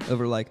 arguing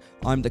over like,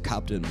 I'm the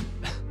captain.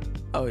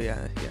 Oh,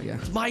 yeah. Yeah.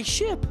 It's my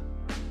ship.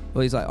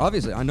 Well, he's like,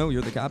 obviously, I know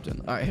you're the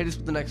captain. All right, hit us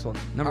with the next one.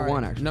 Number All right,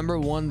 one, actually. Number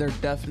 1, they're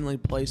definitely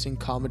placing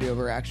comedy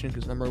over action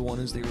because number 1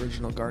 is the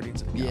original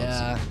Guardians of the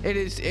Galaxy. Yeah, it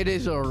is. It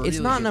is a. Really It's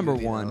not good number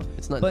movie, one. though.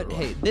 It's not. But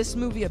number hey, one. this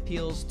movie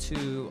appeals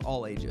to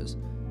all ages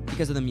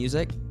because of the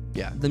music.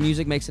 Yeah. The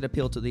music makes it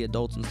appeal to the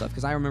adults and stuff.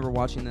 Because I remember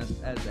watching this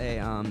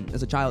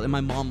as a child, and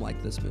my mom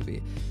liked this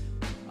movie.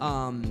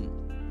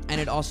 And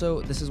it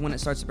also, this is when it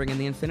starts to bring in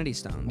the Infinity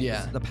Stone.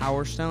 Yeah. The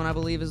Power Stone, I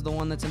believe, is the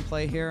one that's in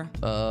play here.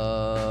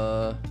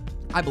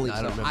 I believe I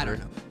so. don't I don't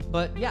remember. know.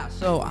 But yeah,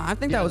 so I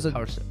think that was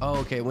Power Stone. Oh,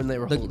 okay. When they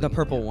were the holding it,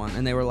 purple yeah. one,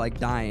 and they were like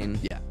dying.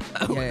 Yeah.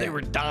 They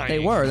were dying. They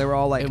were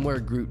all like, And where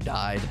Groot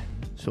died,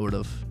 sort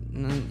of.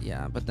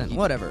 yeah, but then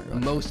whatever.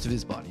 Most of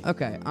his body.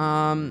 Okay.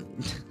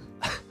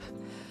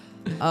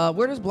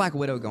 Where does Black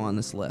Widow go on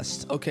this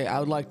list? Okay, I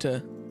would like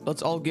to.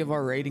 Let's all give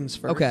our ratings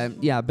first. Okay,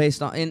 yeah,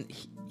 based on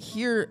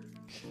here,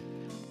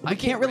 I we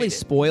can't really rate it.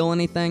 spoil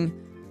anything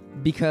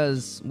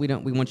because we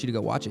want you to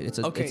go watch it. It's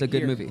a Okay, it's a good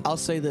here, movie. I'll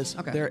say this.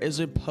 Okay. There is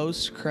a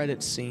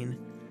post-credit scene,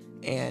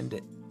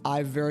 and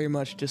I very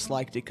much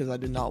disliked it because I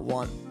did not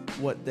want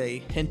what they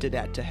hinted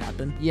at to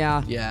happen.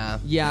 Yeah. Yeah.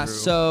 Yeah. true.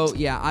 So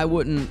yeah, I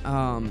wouldn't.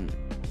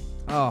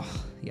 Oh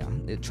yeah,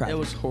 tragic. It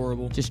was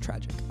horrible. just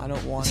tragic. I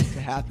don't want it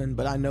to happen,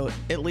 but I know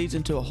it leads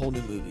into a whole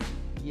new movie.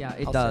 Yeah,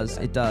 it I'll say does.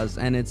 that. It does,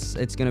 and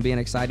it's gonna be an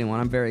exciting one.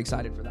 I'm very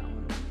excited for that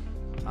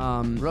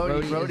one.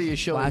 Rhodey is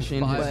showing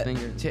flashing his 5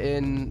 finger. to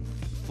in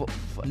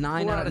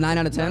 9 4 out of 9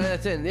 out of 10. 9 out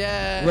of 10.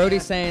 Yeah.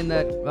 Rhodey's saying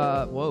that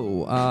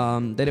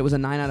that it was a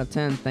 9 out of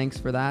 10. Thanks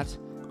for that.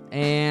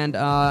 And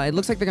it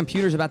looks like the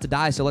computer's about to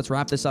die, so let's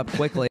wrap this up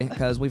quickly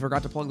because we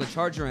forgot to plug the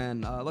charger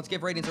in. Let's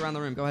give ratings around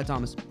the room. Go ahead,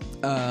 Thomas.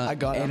 I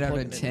got it. 8 I'm out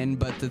plugging of it 10,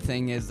 but the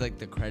thing is, like,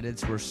 the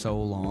credits were so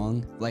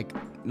long, like,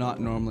 not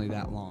normally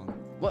that long.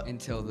 What?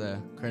 Until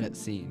the credit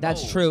scene.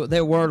 That's true.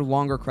 There were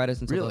longer credits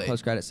until the Really?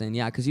 post-credit scene.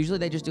 Yeah, because usually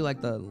they just do like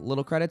the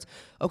little credits.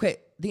 Okay,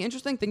 the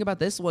interesting thing about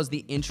this was the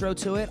intro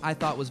to it. I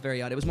thought was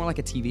very odd. It was more like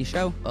a TV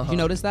show. Did you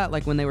notice that?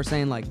 Like when they were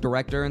saying like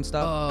director and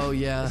stuff. Oh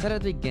yeah. Is that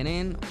at the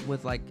beginning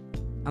with like?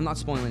 I'm not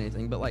spoiling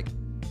anything, but like,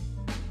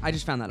 I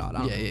just found that odd. I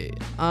don't know. Yeah.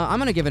 I'm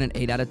gonna give it an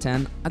 8 out of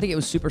 10. I think it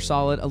was super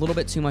solid. A little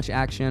bit too much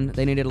action.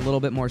 They needed a little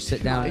bit more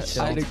sit down. and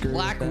chill. I'd agree with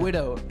Black that.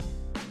 Widow.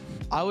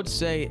 I would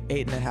say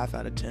 8.5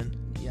 out of 10.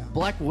 Yeah.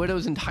 Black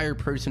Widow's entire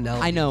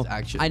personality. I know. Is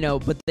action. I know,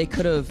 but they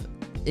could have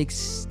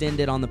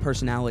extended on the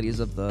personalities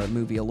of the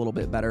movie a little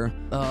bit better.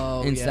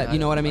 Oh Instead, yeah. you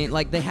know what I mean?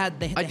 Like they I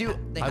do-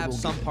 I have will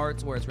some give it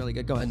parts where it's really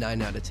good. Go A ahead.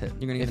 9 out of 10. You're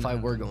gonna give if it a I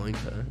 9. were going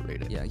to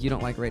rate it. Yeah, you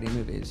don't like rating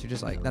movies. You're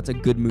just like, that's a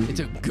good movie.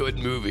 It's a good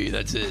movie.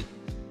 That's it.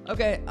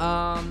 Okay, either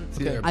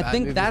a I bad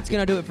think movie that's or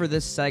gonna do it for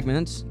this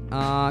segment.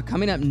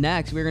 Coming up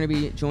next, we're gonna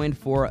be joined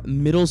for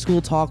middle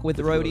school talk with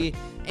Rhodey,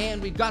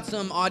 and we've got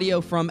some audio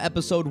from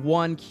episode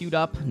 1 queued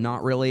up.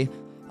 Not really.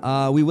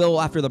 We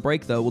will after the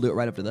break though. We'll do it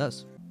right after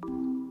this.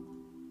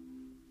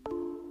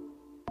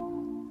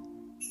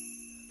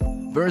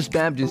 First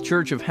Baptist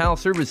Church of Howell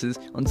services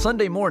on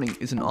Sunday morning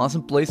is an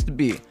awesome place to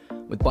be,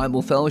 with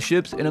Bible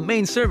fellowships and a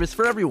main service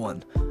for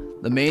everyone.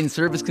 The main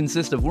service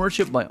consists of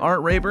worship by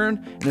Art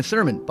Rayburn and a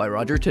sermon by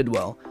Roger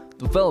Tidwell.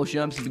 The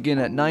fellowships begin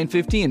at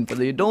 9:15 for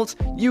the adults,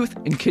 youth,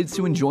 and kids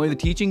to enjoy the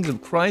teachings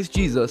of Christ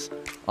Jesus,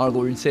 our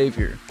Lord and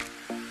Savior.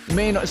 The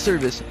main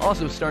service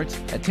also starts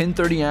at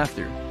 10:30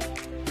 after.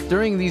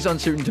 During these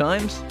uncertain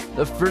times,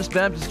 the First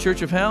Baptist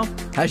Church of Howell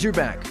has your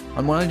back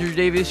on 100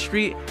 Davis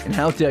Street in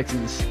Howell,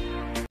 Texas.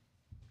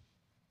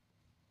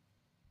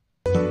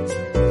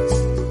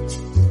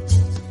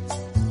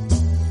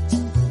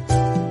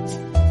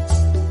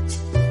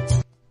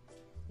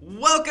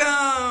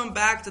 Welcome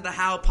back to the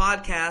How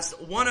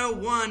Podcast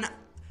 101.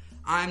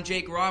 I'm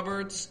Jake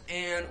Roberts,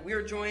 and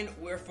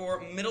we're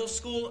for middle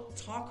school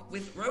talk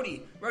with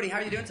Rhodey. Rhodey, how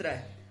are you doing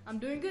today? I'm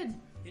doing good.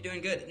 You're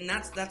doing good, and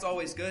that's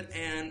always good.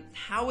 And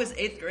how is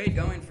 8th grade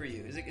going for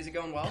you? Is it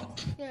going well?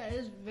 Yeah, it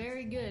is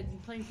very good.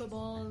 Playing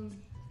football, and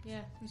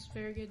yeah, it's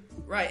very good.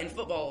 Right, in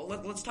football,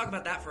 let's talk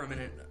about that for a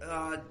minute.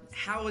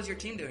 How is your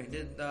team doing?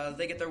 Did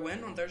they get their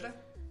win on Thursday?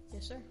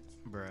 Yes, sir.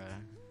 Bruh.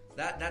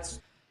 That's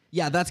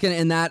gonna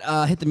end that.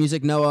 Hit the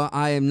music, Noah.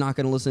 I am not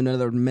gonna listen to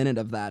another minute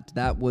of that.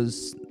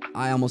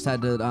 I almost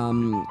had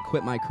to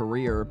quit my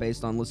career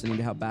based on listening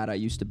to how bad I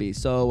used to be.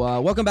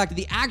 So welcome back to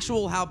the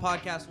actual How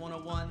Podcast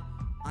 101.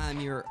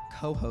 I'm your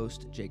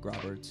co-host, Jake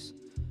Roberts,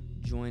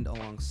 joined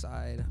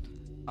alongside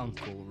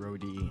Uncle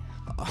Rhodey.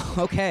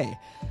 Okay,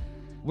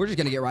 we're just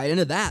gonna get right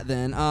into that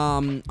then.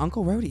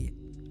 Uncle Rhodey,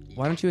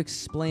 why don't you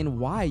explain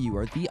why you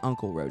are the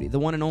Uncle Rhodey, the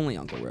one and only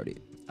Uncle Rhodey?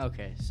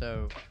 Okay,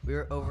 so we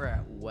were over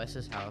at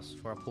Wes's house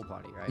for a pool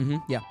party, right? Mm-hmm.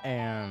 Yeah.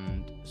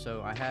 And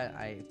so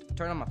I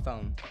turned on my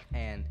phone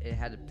and it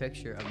had a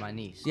picture of my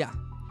niece. Yeah.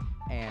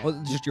 And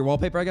Well, just your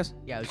wallpaper, I guess.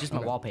 yeah, it was just my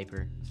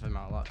wallpaper for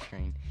my lock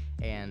screen.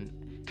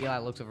 And Eli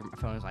looks over at my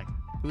phone and is like,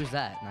 "Who's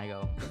that?" And I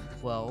go,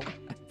 "Well,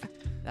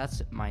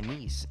 that's my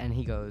niece." And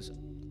he goes,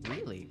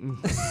 "Really?"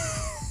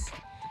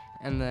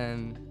 and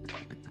then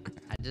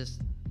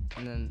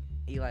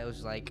Eli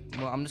was like,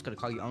 "Well, I'm just gonna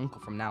call you Uncle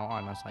from now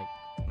on." I was like,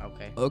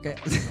 "Okay." Okay.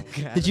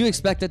 Did you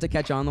expect it to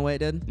catch on the way it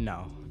did?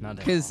 No, not at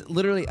all. Because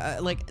literally,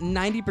 like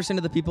 90%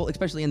 of the people,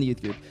 especially in the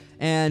youth group,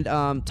 and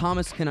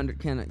Thomas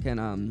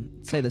can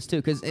say this too,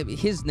 because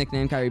his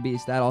nickname Kyrie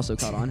Beast that also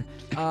caught on.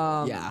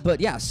 Yeah. But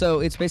yeah, so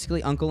it's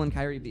basically Uncle and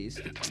Kyrie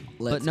Beast,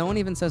 but no one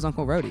even says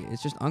Uncle Rhodey.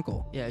 It's just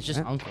Uncle. Yeah, it's just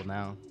Right? Uncle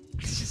now.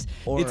 it's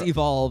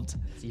evolved.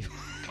 It's even-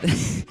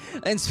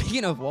 And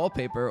speaking of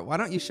wallpaper, why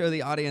don't you show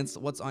the audience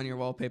what's on your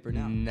wallpaper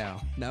now? No.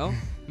 No?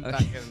 Not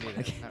Okay. gonna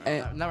do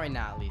that. Not right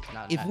now, at least.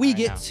 Not, If not we right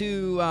get now.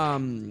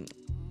 to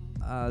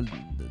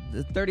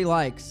the 30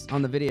 likes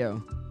on the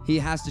video, he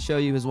has to show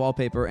you his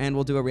wallpaper, and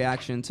we'll do a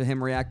reaction to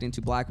him reacting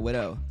to Black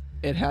Widow.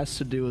 It has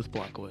to do with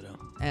Black Widow.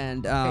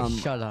 And Hey,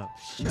 shut up.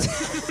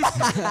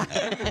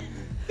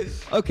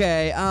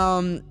 okay,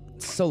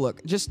 so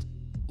look, just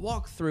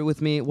walk through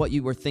with me what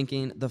you were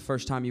thinking the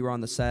first time you were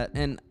on the set,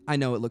 and I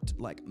know it looked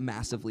like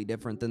massively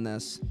different than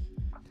this.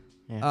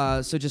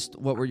 Yeah. So just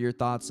what were your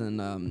thoughts and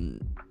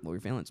what were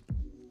your feelings?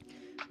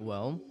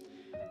 Well,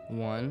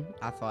 one,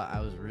 I thought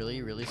I was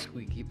really, really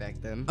squeaky back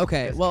then.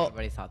 Okay, because well,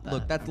 everybody thought that.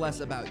 look, that's less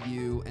about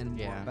you and more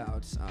Yeah.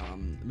 about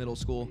middle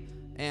school.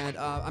 And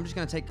I'm just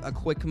going to take a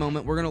quick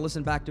moment. We're going to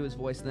listen back to his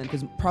voice then,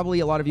 because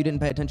probably a lot of you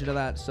didn't pay attention to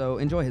that, so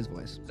enjoy his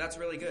voice. That's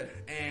really good.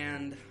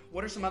 And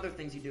what are some other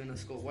things you do in the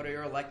school? What are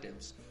your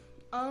electives?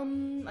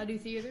 I do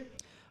theater.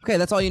 Okay,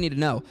 that's all you need to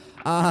know.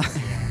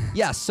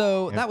 Yeah,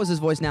 so that was his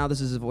voice now.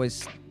 This is his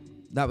voice.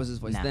 That was his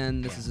voice Now,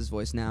 then. This yeah. is his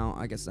voice now.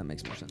 I guess that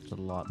makes more sense. It's a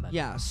lot better.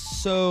 Yeah,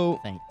 so,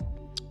 Thank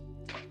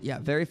yeah,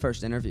 very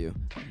first interview.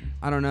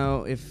 I don't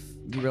know if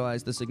you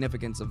realize the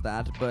significance of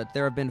that, but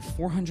there have been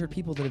 400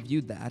 people that have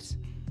viewed that.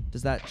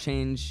 Does that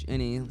change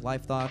any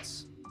life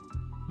thoughts?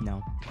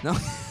 No. No?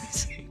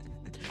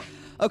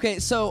 Okay,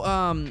 so,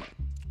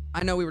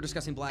 I know we were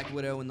discussing Black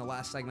Widow in the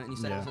last segment, and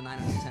you said it was a 9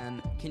 out of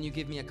 10. Can you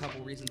give me a couple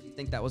reasons you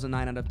think that was a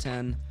 9 out of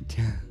 10?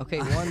 Okay,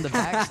 one, the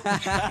back.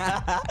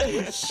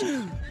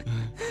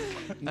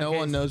 No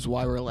one knows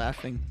why we're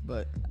laughing,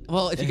 but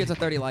Well, if you get to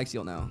 30 likes,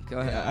 you'll know. Go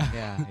ahead.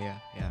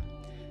 Yeah.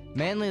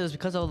 Mainly it was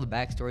because of all the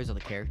backstories of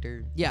the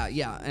character. Yeah,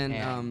 and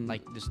And,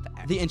 like, just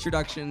the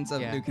introductions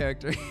of Yeah. new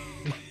character.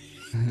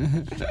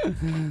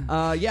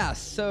 Yeah,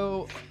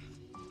 so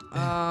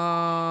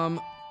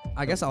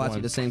I guess I'll ask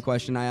you the same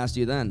question I asked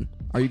you then.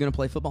 Are you going to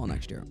play football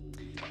next year?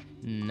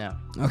 No.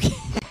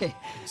 Okay.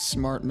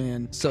 smart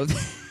man. So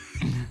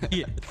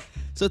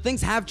so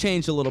things have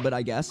changed a little bit,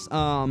 I guess.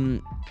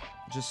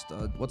 Just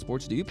what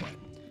sports do you play,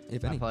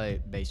 if I any?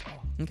 play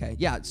baseball. Okay.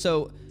 Yeah,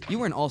 so you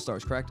were in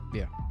All-Stars, correct?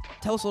 Yeah.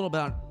 Tell us a little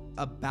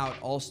about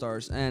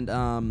All-Stars and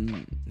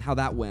how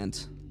that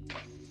went.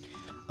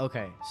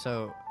 Okay,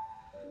 so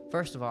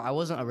first of all, I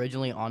wasn't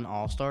originally on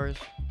All Stars.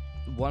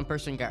 One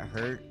person got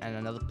hurt, and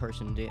another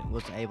person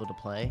wasn't able to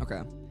play.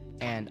 Okay.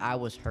 And I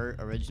was hurt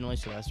originally,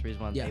 so that's the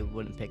reason why they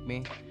wouldn't pick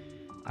me.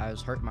 I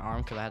was hurt in my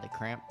arm because I had a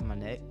cramp in my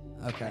neck.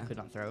 Okay. I could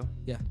not throw.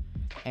 Yeah.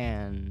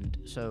 And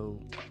so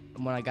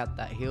when I got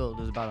that healed,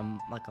 it was about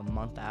a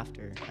month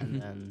after,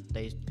 and then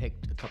they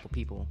picked a couple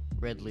people.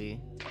 Ridley.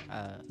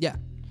 Yeah.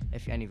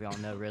 If any of y'all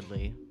know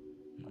Ridley,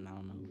 I don't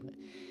know, but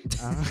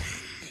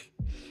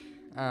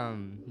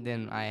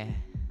then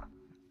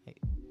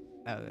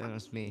it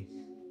was me.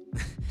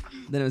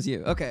 Then it was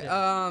you. Okay.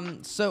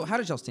 So how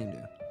did y'all's team do?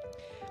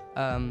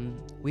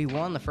 We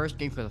won the first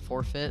game for the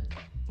forfeit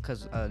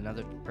because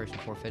another person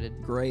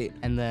forfeited. Great.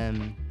 And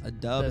then A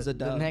dub is a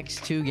dub. The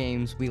next two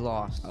games we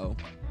lost. Oh.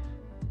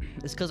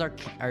 It's because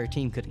our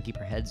team couldn't keep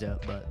our heads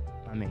up, but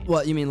I mean.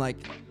 What, you mean like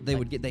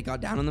they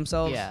got down on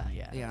themselves? Yeah.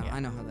 Yeah, I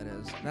know how that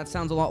is. That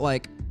sounds a lot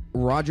like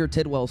Roger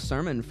Tidwell's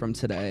sermon from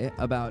today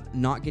about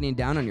not getting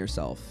down on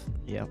yourself.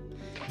 Yep.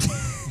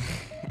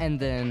 And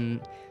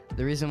then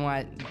the reason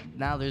why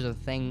now there's a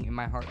thing in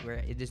my heart where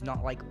it does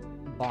not like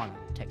Bonham,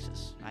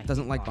 Texas. I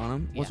Doesn't hate like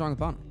Bonham? What's Yeah. wrong with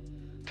Bonham?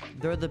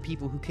 They're the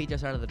people who kicked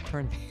us out of the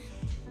tournament.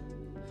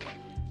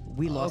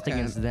 We lost Okay.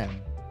 against them.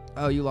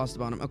 Oh, you lost to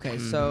Bonham. Okay,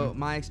 so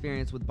my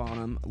experience with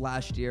Bonham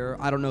last year,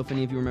 I don't know if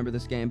any of you remember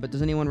this game, but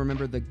does anyone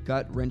remember the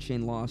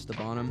gut-wrenching loss to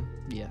Bonham?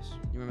 Yes. You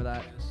remember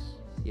that?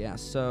 Yeah,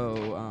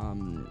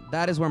 so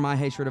that is where my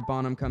hatred of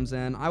Bonham comes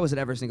in. I was at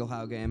every single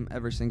Howe game,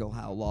 every single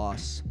Howe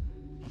loss.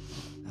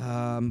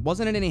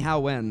 Wasn't at any Howe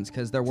wins,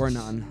 because there were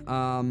none.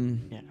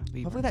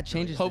 Hopefully that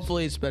changes.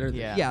 Hopefully it's better than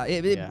Yeah.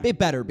 It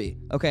better be.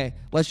 Okay,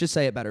 let's just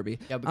say it better be.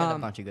 Yeah, we got a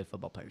bunch of good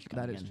football players. That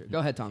coming is in. true. Go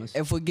ahead, Thomas.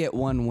 If we get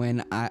one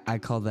win, I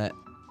call that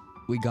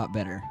we got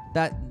better.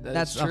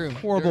 That's true. a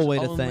horrible way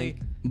to There's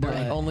think.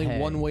 There's only hey.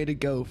 one way to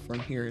go from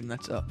here, and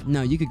that's up.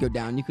 No, you could go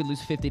down. You could lose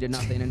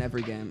 50-0 in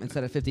every game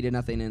instead of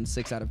 50-0 in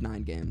 6 out of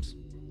 9 games.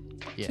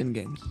 Yeah. 10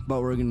 games.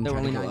 But we're gonna There were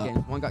try only to 9 go games.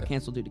 up. One got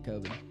canceled due to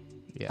COVID.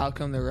 Yeah. How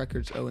come their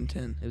record's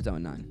 0-10? It was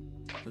 0-9.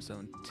 It was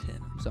 0-10.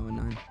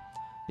 0-9.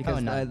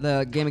 Because 0-9.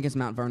 the game against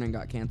Mount Vernon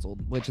got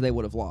canceled, which they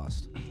would have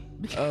lost.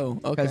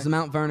 Oh, okay. Because the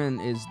Mount Vernon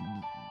is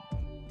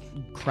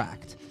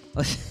cracked.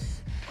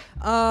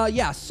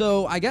 Yeah,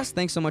 so I guess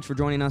thanks so much for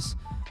joining us.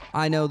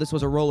 I know this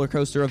was a roller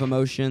coaster of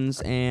emotions,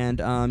 and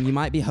you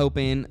might be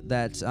hoping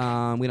that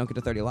we don't get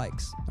to 30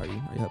 likes. Are you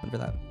hoping for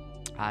that?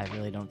 I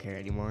really don't care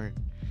anymore.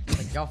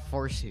 Like, y'all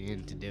forced me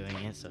into doing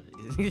it, so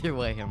either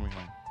way, I'm wrong.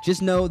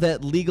 Just know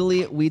that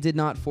legally we did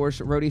not force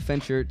Rhodey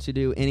Fincher to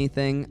do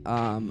anything.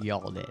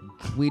 Y'all did.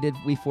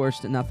 We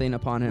forced nothing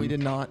upon him. We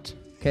did not.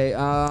 Okay,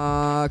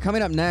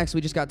 coming up next, we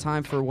just got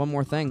time for one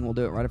more thing. We'll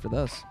do it right after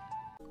this.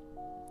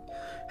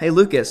 Hey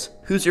Lucas,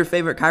 who's your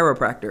favorite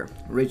chiropractor?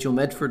 Rachel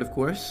Medford, of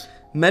course.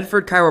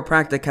 Medford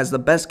Chiropractic has the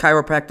best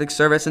chiropractic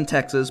service in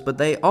Texas, but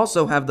they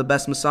also have the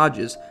best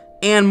massages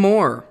and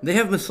more. They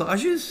have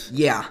massages?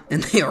 Yeah,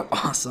 and they are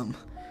awesome.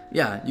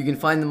 Yeah, you can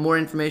find more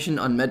information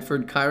on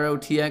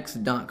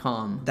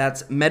medfordchirotx.com.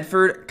 That's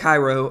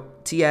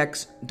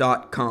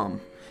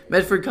medfordchirotx.com.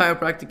 Medford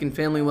Chiropractic and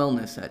Family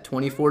Wellness at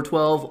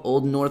 2412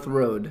 Old North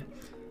Road.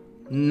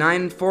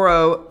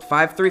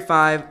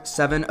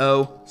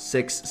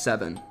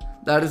 940-535-7067.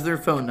 That is their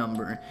phone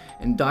number.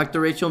 And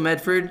Dr. Rachel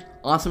Medford,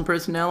 awesome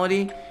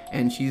personality,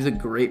 and she's a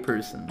great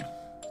person.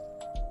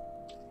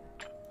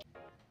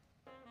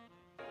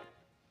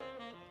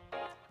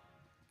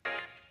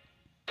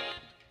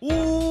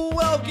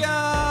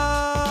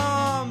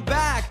 Welcome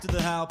back to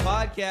the How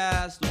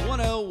Podcast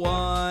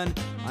 101.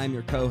 I'm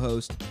your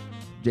co-host,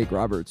 Jake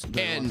Roberts.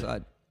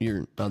 And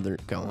your other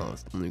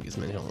co-host, Lucas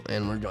Mitchell.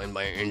 And we're joined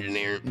by our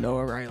engineer,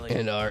 Noah Riley.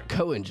 And our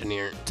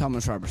co-engineer,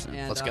 Thomas Robertson.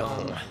 And, Let's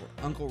go.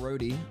 Uncle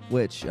Rody,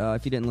 which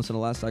if you didn't listen to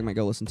last segment,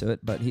 go listen to it.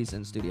 But he's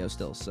in studio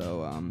still,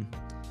 so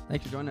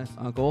thanks for joining us,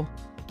 Uncle.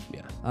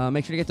 Yeah.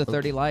 Make sure to get to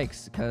 30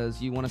 likes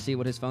because you want to see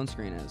what his phone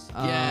screen is.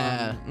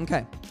 Yeah.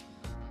 Okay.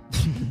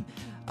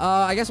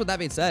 I guess with that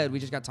being said, we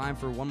just got time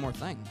for one more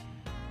thing.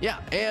 Yeah,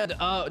 and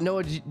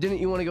Noah, didn't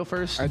you want to go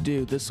first? I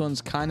do. This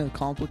one's kind of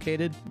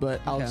complicated, but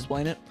I'll Okay.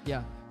 explain it.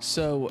 Yeah.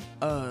 So,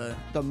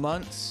 the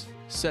months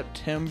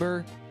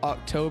September,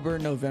 October,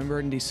 November,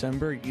 and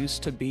December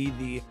used to be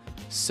the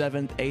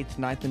 7th, 8th,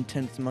 9th, and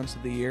 10th months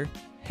of the year.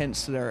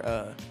 Hence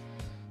their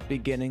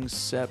beginnings,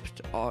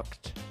 sept,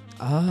 oct,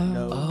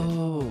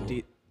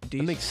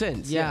 That makes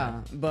sense.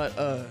 Yeah.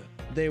 But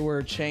they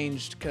were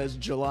changed because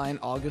July and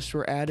August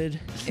were added.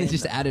 They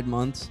just added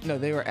months. No,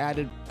 they were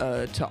added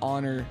to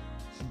honor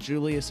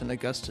Julius and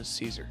Augustus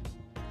Caesar.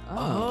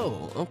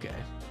 Oh, okay.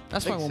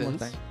 That's my Makes one more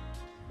sense. thing.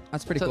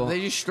 That's pretty So cool. they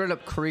just straight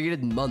up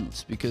created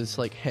months because,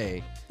 like,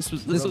 hey, this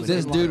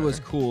dude was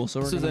cool,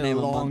 so we're This was gonna a name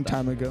him long month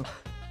time ago.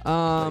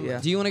 after. yeah.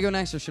 Do you want to go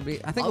next, or should we?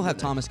 I think we'll have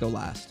Thomas go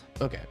last.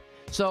 Okay.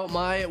 So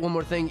my one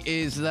more thing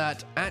is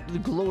that at the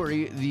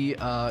Glory, the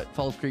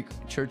Falls Creek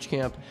Church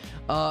Camp,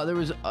 there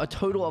was a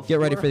total of Get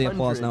ready for the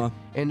applause, Noah.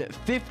 And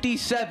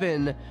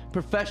 57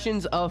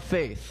 professions of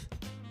faith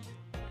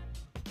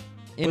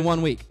In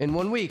 1 week. in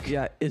 1 week.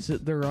 Yeah, is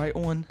it the right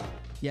one?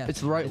 Yeah.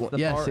 It's the right one. the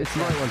Yes, bar- it's the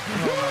right one.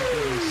 Oh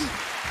my goodness.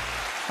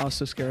 I was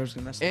so scared I was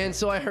gonna mess it up. And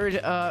so I heard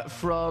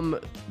from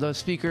the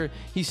speaker,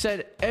 he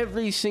said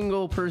every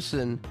single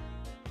person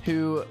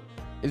who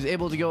is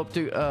able to go up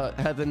to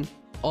heaven,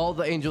 all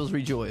the angels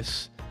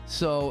rejoice.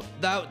 So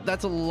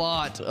that's a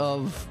lot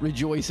of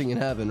rejoicing in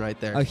heaven right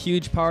there. A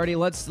huge party.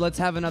 Let's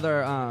have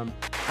another.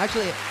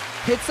 Actually,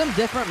 hit some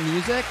different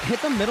music.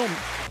 Hit the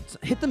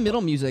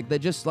middle music that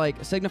just like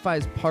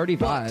signifies party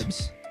But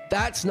vibes.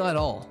 that's not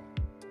all.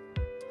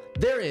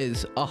 There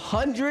is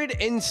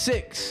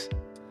 106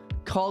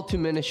 call to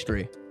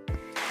ministry.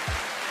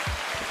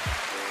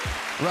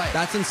 Right.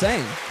 That's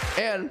insane.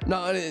 And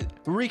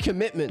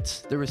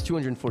recommitments, there was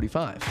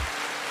 245.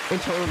 In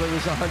total, there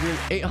was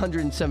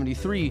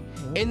 873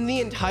 in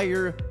the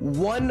entire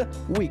 1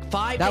 week.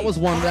 5 days. That was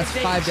one. That's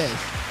 5 days.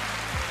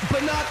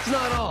 But that's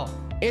not all.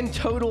 In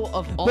total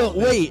of all But of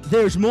them, wait,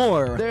 there's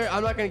more.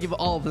 I'm not going to give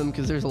all of them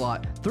because there's a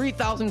lot.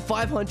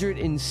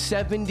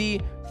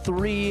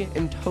 3,573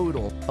 in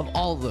total of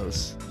all of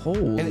those.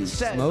 Holy And it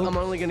says, smoke. I'm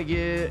only going to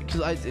get,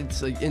 because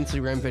it's an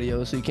Instagram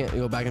video, so you can't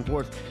go back and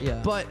forth.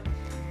 Yeah. But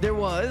there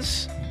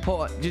was,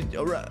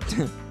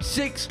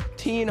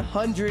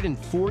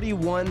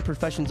 1,641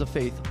 professions of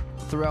faith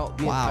throughout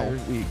the Wow.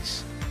 entire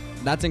weeks.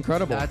 That's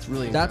incredible. That's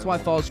really That's why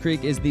incredible. Falls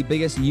Creek is the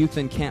biggest youth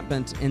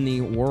encampment in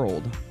the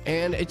world.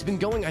 And it's been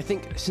going, I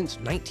think, since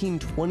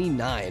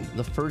 1929,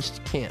 the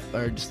first camp,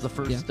 or just the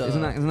first. Yeah.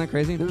 Isn't that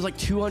crazy? There was like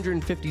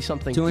 250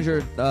 something.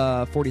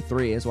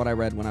 243 is what I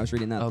read when I was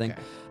reading that thing.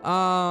 Okay.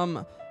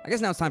 I guess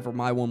now it's time for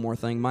my one more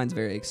thing. Mine's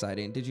very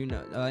exciting. Did you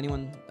know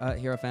anyone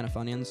here a fan of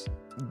Funyuns?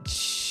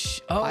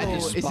 Oh, I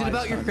is it despise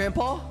about your Funyuns.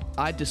 grandpa?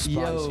 I despise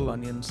Yo.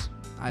 Funyuns.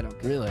 I don't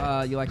care. Really?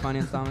 You like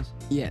Funyuns, Thomas?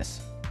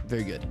 Yes.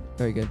 Very good.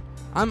 Very good.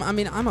 I'm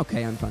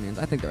okay on Funyuns.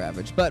 I think they're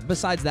average. But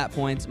besides that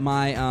point,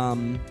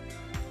 my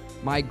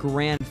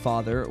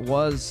grandfather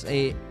was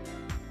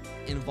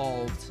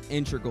involved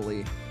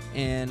integrally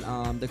in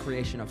the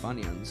creation of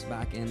Funyuns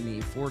back in the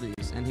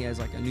 40s, and he has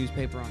like a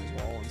newspaper on his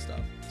wall and stuff.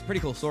 It's a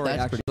pretty cool story,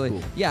 That's actually. pretty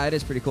cool. Yeah, it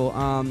is pretty cool.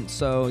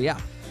 So yeah,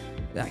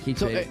 he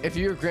So created. if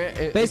you're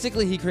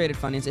Basically, he created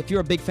Funyuns. If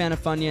you're a big fan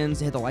of Funyuns,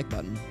 hit the like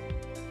button.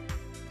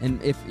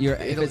 And if you're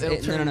It'll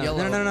turn no.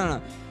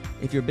 yellow.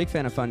 If you're a big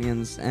fan of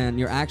Funyuns and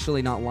you're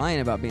actually not lying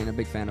about being a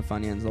big fan of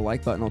Funyuns, the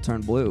like button will turn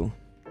blue.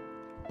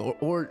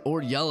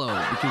 or yellow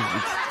because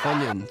it's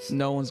Funyuns.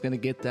 No one's gonna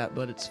get that,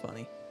 but it's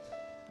funny.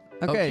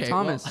 Okay, Okay,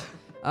 Thomas.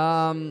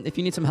 If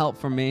you need some help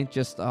from me,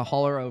 just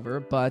holler over.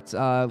 But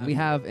we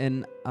have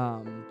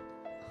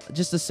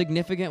just a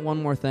significant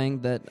one more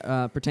thing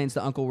that pertains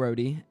to Uncle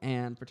Rody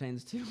and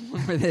pertains to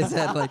where his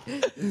head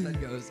his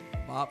head goes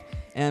pop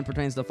and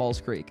pertains to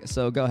Falls Creek.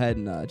 So go ahead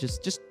and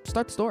just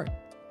start the story.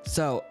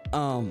 So,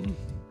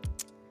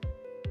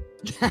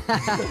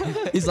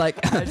 He's like,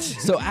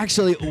 so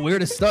actually, where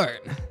to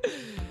start?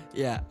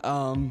 yeah.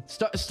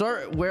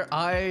 Start where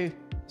I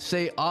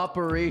say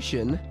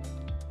operation.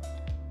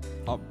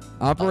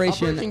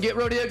 Operation. Get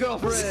Rody a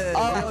girlfriend.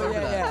 Oh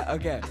yeah.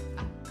 Okay.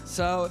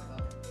 So,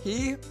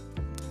 he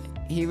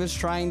was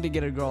trying to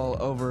get a girl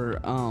over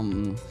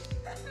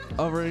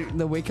over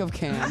the week of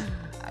camp,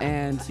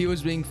 and He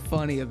was being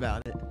funny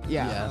about it.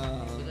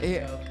 yeah,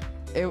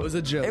 it was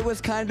a joke. It was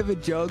kind of a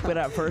joke, but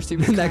at first he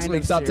was Next kind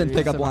week, of top 10 serious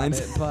pickup about lines.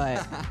 it,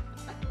 but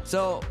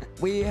so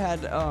we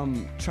had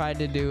tried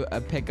to do a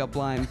pickup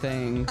line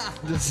thing.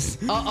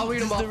 I'll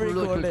read them Just off to really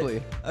record it.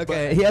 quickly.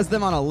 Okay, he has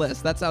them on a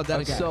list. That's how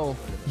dedicated. So,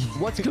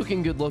 what's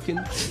cooking good looking?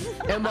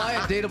 Am I a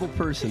dateable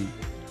person?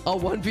 I'll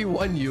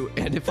 1v1 you,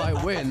 and if I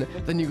win,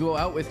 then you go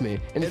out with me.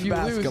 And if In you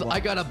lose, basketball. I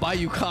gotta buy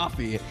you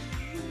coffee.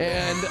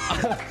 And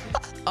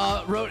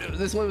wrote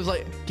this one was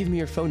like, "Give me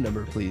your phone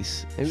number,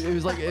 please." And it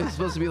was like it's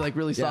supposed to be like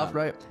really soft,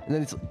 right? And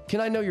then it's,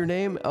 "Can I know your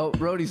name?" Oh,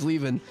 Rhodey's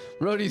leaving.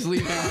 Rhodey's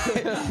leaving.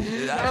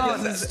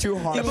 This is too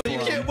hard. You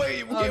can't wait.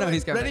 You can't no, wait.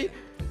 he's got it. Ready?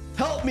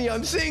 Help me,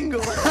 I'm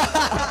single.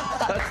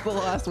 That's the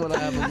last one I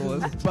have on the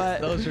list.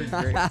 But Those are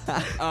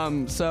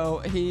great. so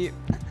he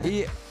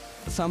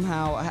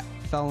somehow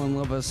fell in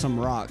love with some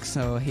rocks,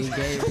 so he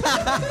gave.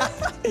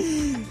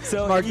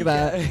 So Mark he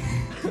that.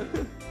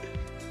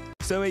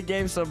 So he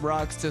gave some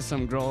rocks to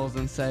some girls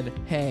and said,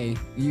 "Hey,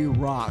 you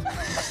rock."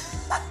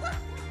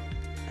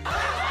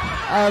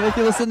 If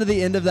you listen to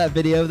the end of that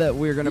video that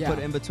we're gonna Yeah. put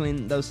in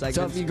between those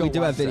segments, if you go we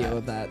do have watch video that.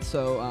 of that.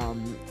 So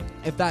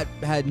if that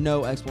had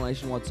no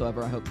explanation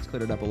whatsoever, I hope it's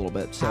cleared it up a little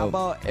bit. So How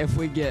about if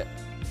we get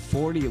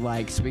 40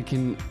 likes,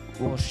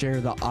 we'll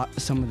share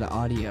some of the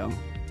audio.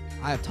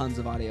 I have tons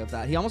of audio of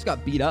that. He almost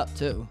got beat up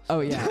too. Oh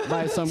yeah,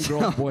 by some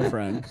girl's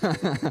boyfriend.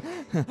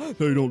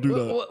 Hey, don't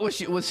do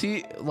Was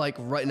he like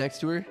right next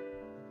to her?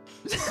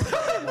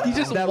 He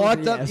just That walked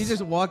was up. yes. He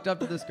just walked up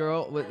to this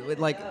girl with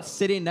like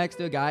sitting next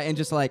to a guy and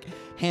just like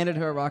handed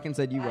her a rock and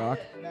said, "You rock."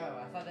 No, I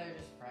thought they were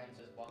just friends.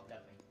 Just walked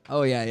up.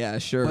 Oh yeah,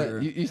 sure.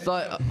 But you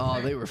thought,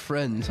 oh, they were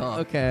friends, huh?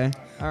 Okay,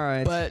 all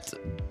right. But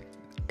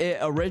it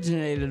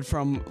originated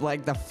from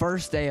like the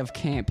first day of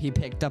camp. He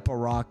picked up a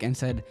rock and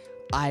said,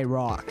 "I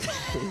rock,"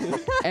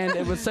 and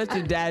it was such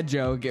a dad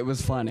joke. It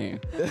was funny.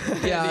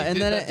 yeah, He and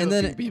did then that to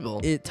a few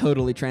people. it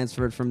totally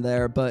transferred from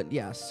there. But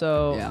yeah,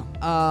 so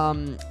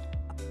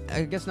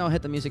I guess now I'll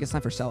hit the music. It's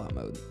time for sellout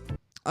mode.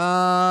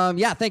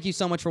 Yeah, thank you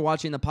so much for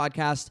watching the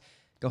podcast.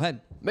 Go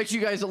ahead. Make sure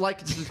you guys like,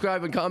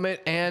 subscribe, and comment,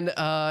 and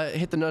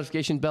hit the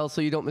notification bell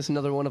so you don't miss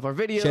another one of our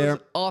videos. Share.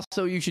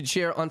 Also, you should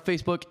share on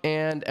Facebook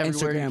and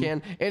everywhere Instagram. you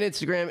can, and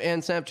Instagram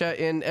and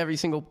Snapchat and every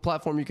single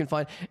platform you can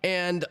find.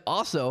 And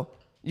also,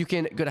 you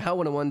can go to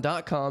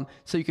how101.com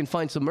so you can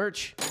find some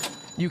merch.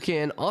 You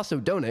can also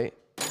donate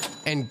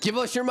and give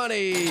us your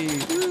money.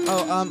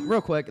 Oh,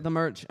 real quick, the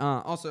merch.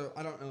 Also,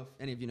 I don't know if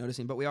any of you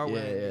noticing, but we are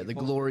wearing Yeah, the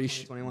Full glory,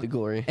 2021. the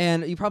glory.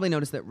 And you probably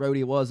noticed that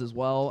Rhodey was as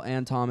well,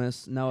 and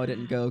Thomas. Noah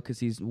didn't go because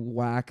he's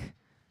whack.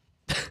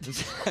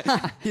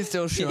 He's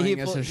still showing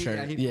us pull- his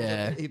shirt.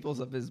 He pulls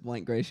up his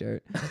blank gray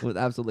shirt with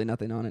absolutely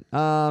nothing on it.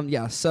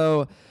 Yeah,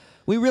 so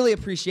we really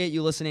appreciate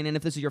you listening, and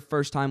if this is your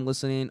first time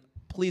listening,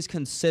 please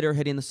consider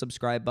hitting the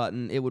subscribe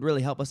button. It would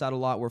really help us out a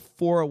lot. We're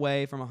 4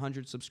 away from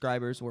 100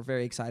 subscribers. We're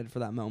very excited for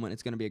that moment.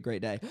 It's going to be a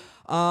great day.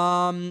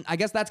 I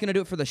guess that's going to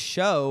do it for the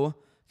show.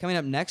 Coming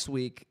up next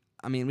week,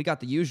 I mean, we got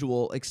the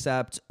usual,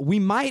 except we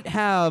might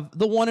have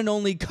the one and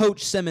only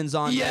Coach Simmons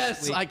on next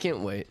Yes, week. I can't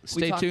wait.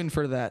 Stay tuned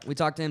for that. We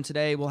talked to him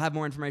today. We'll have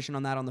more information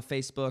on that on the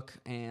Facebook.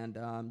 And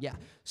yeah.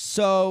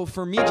 So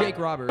for me, Jake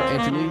Roberts,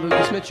 And for me,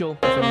 Lucas Mitchell.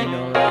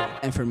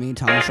 And for me,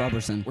 Thomas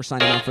Robertson. we're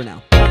signing off for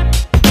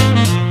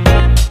now.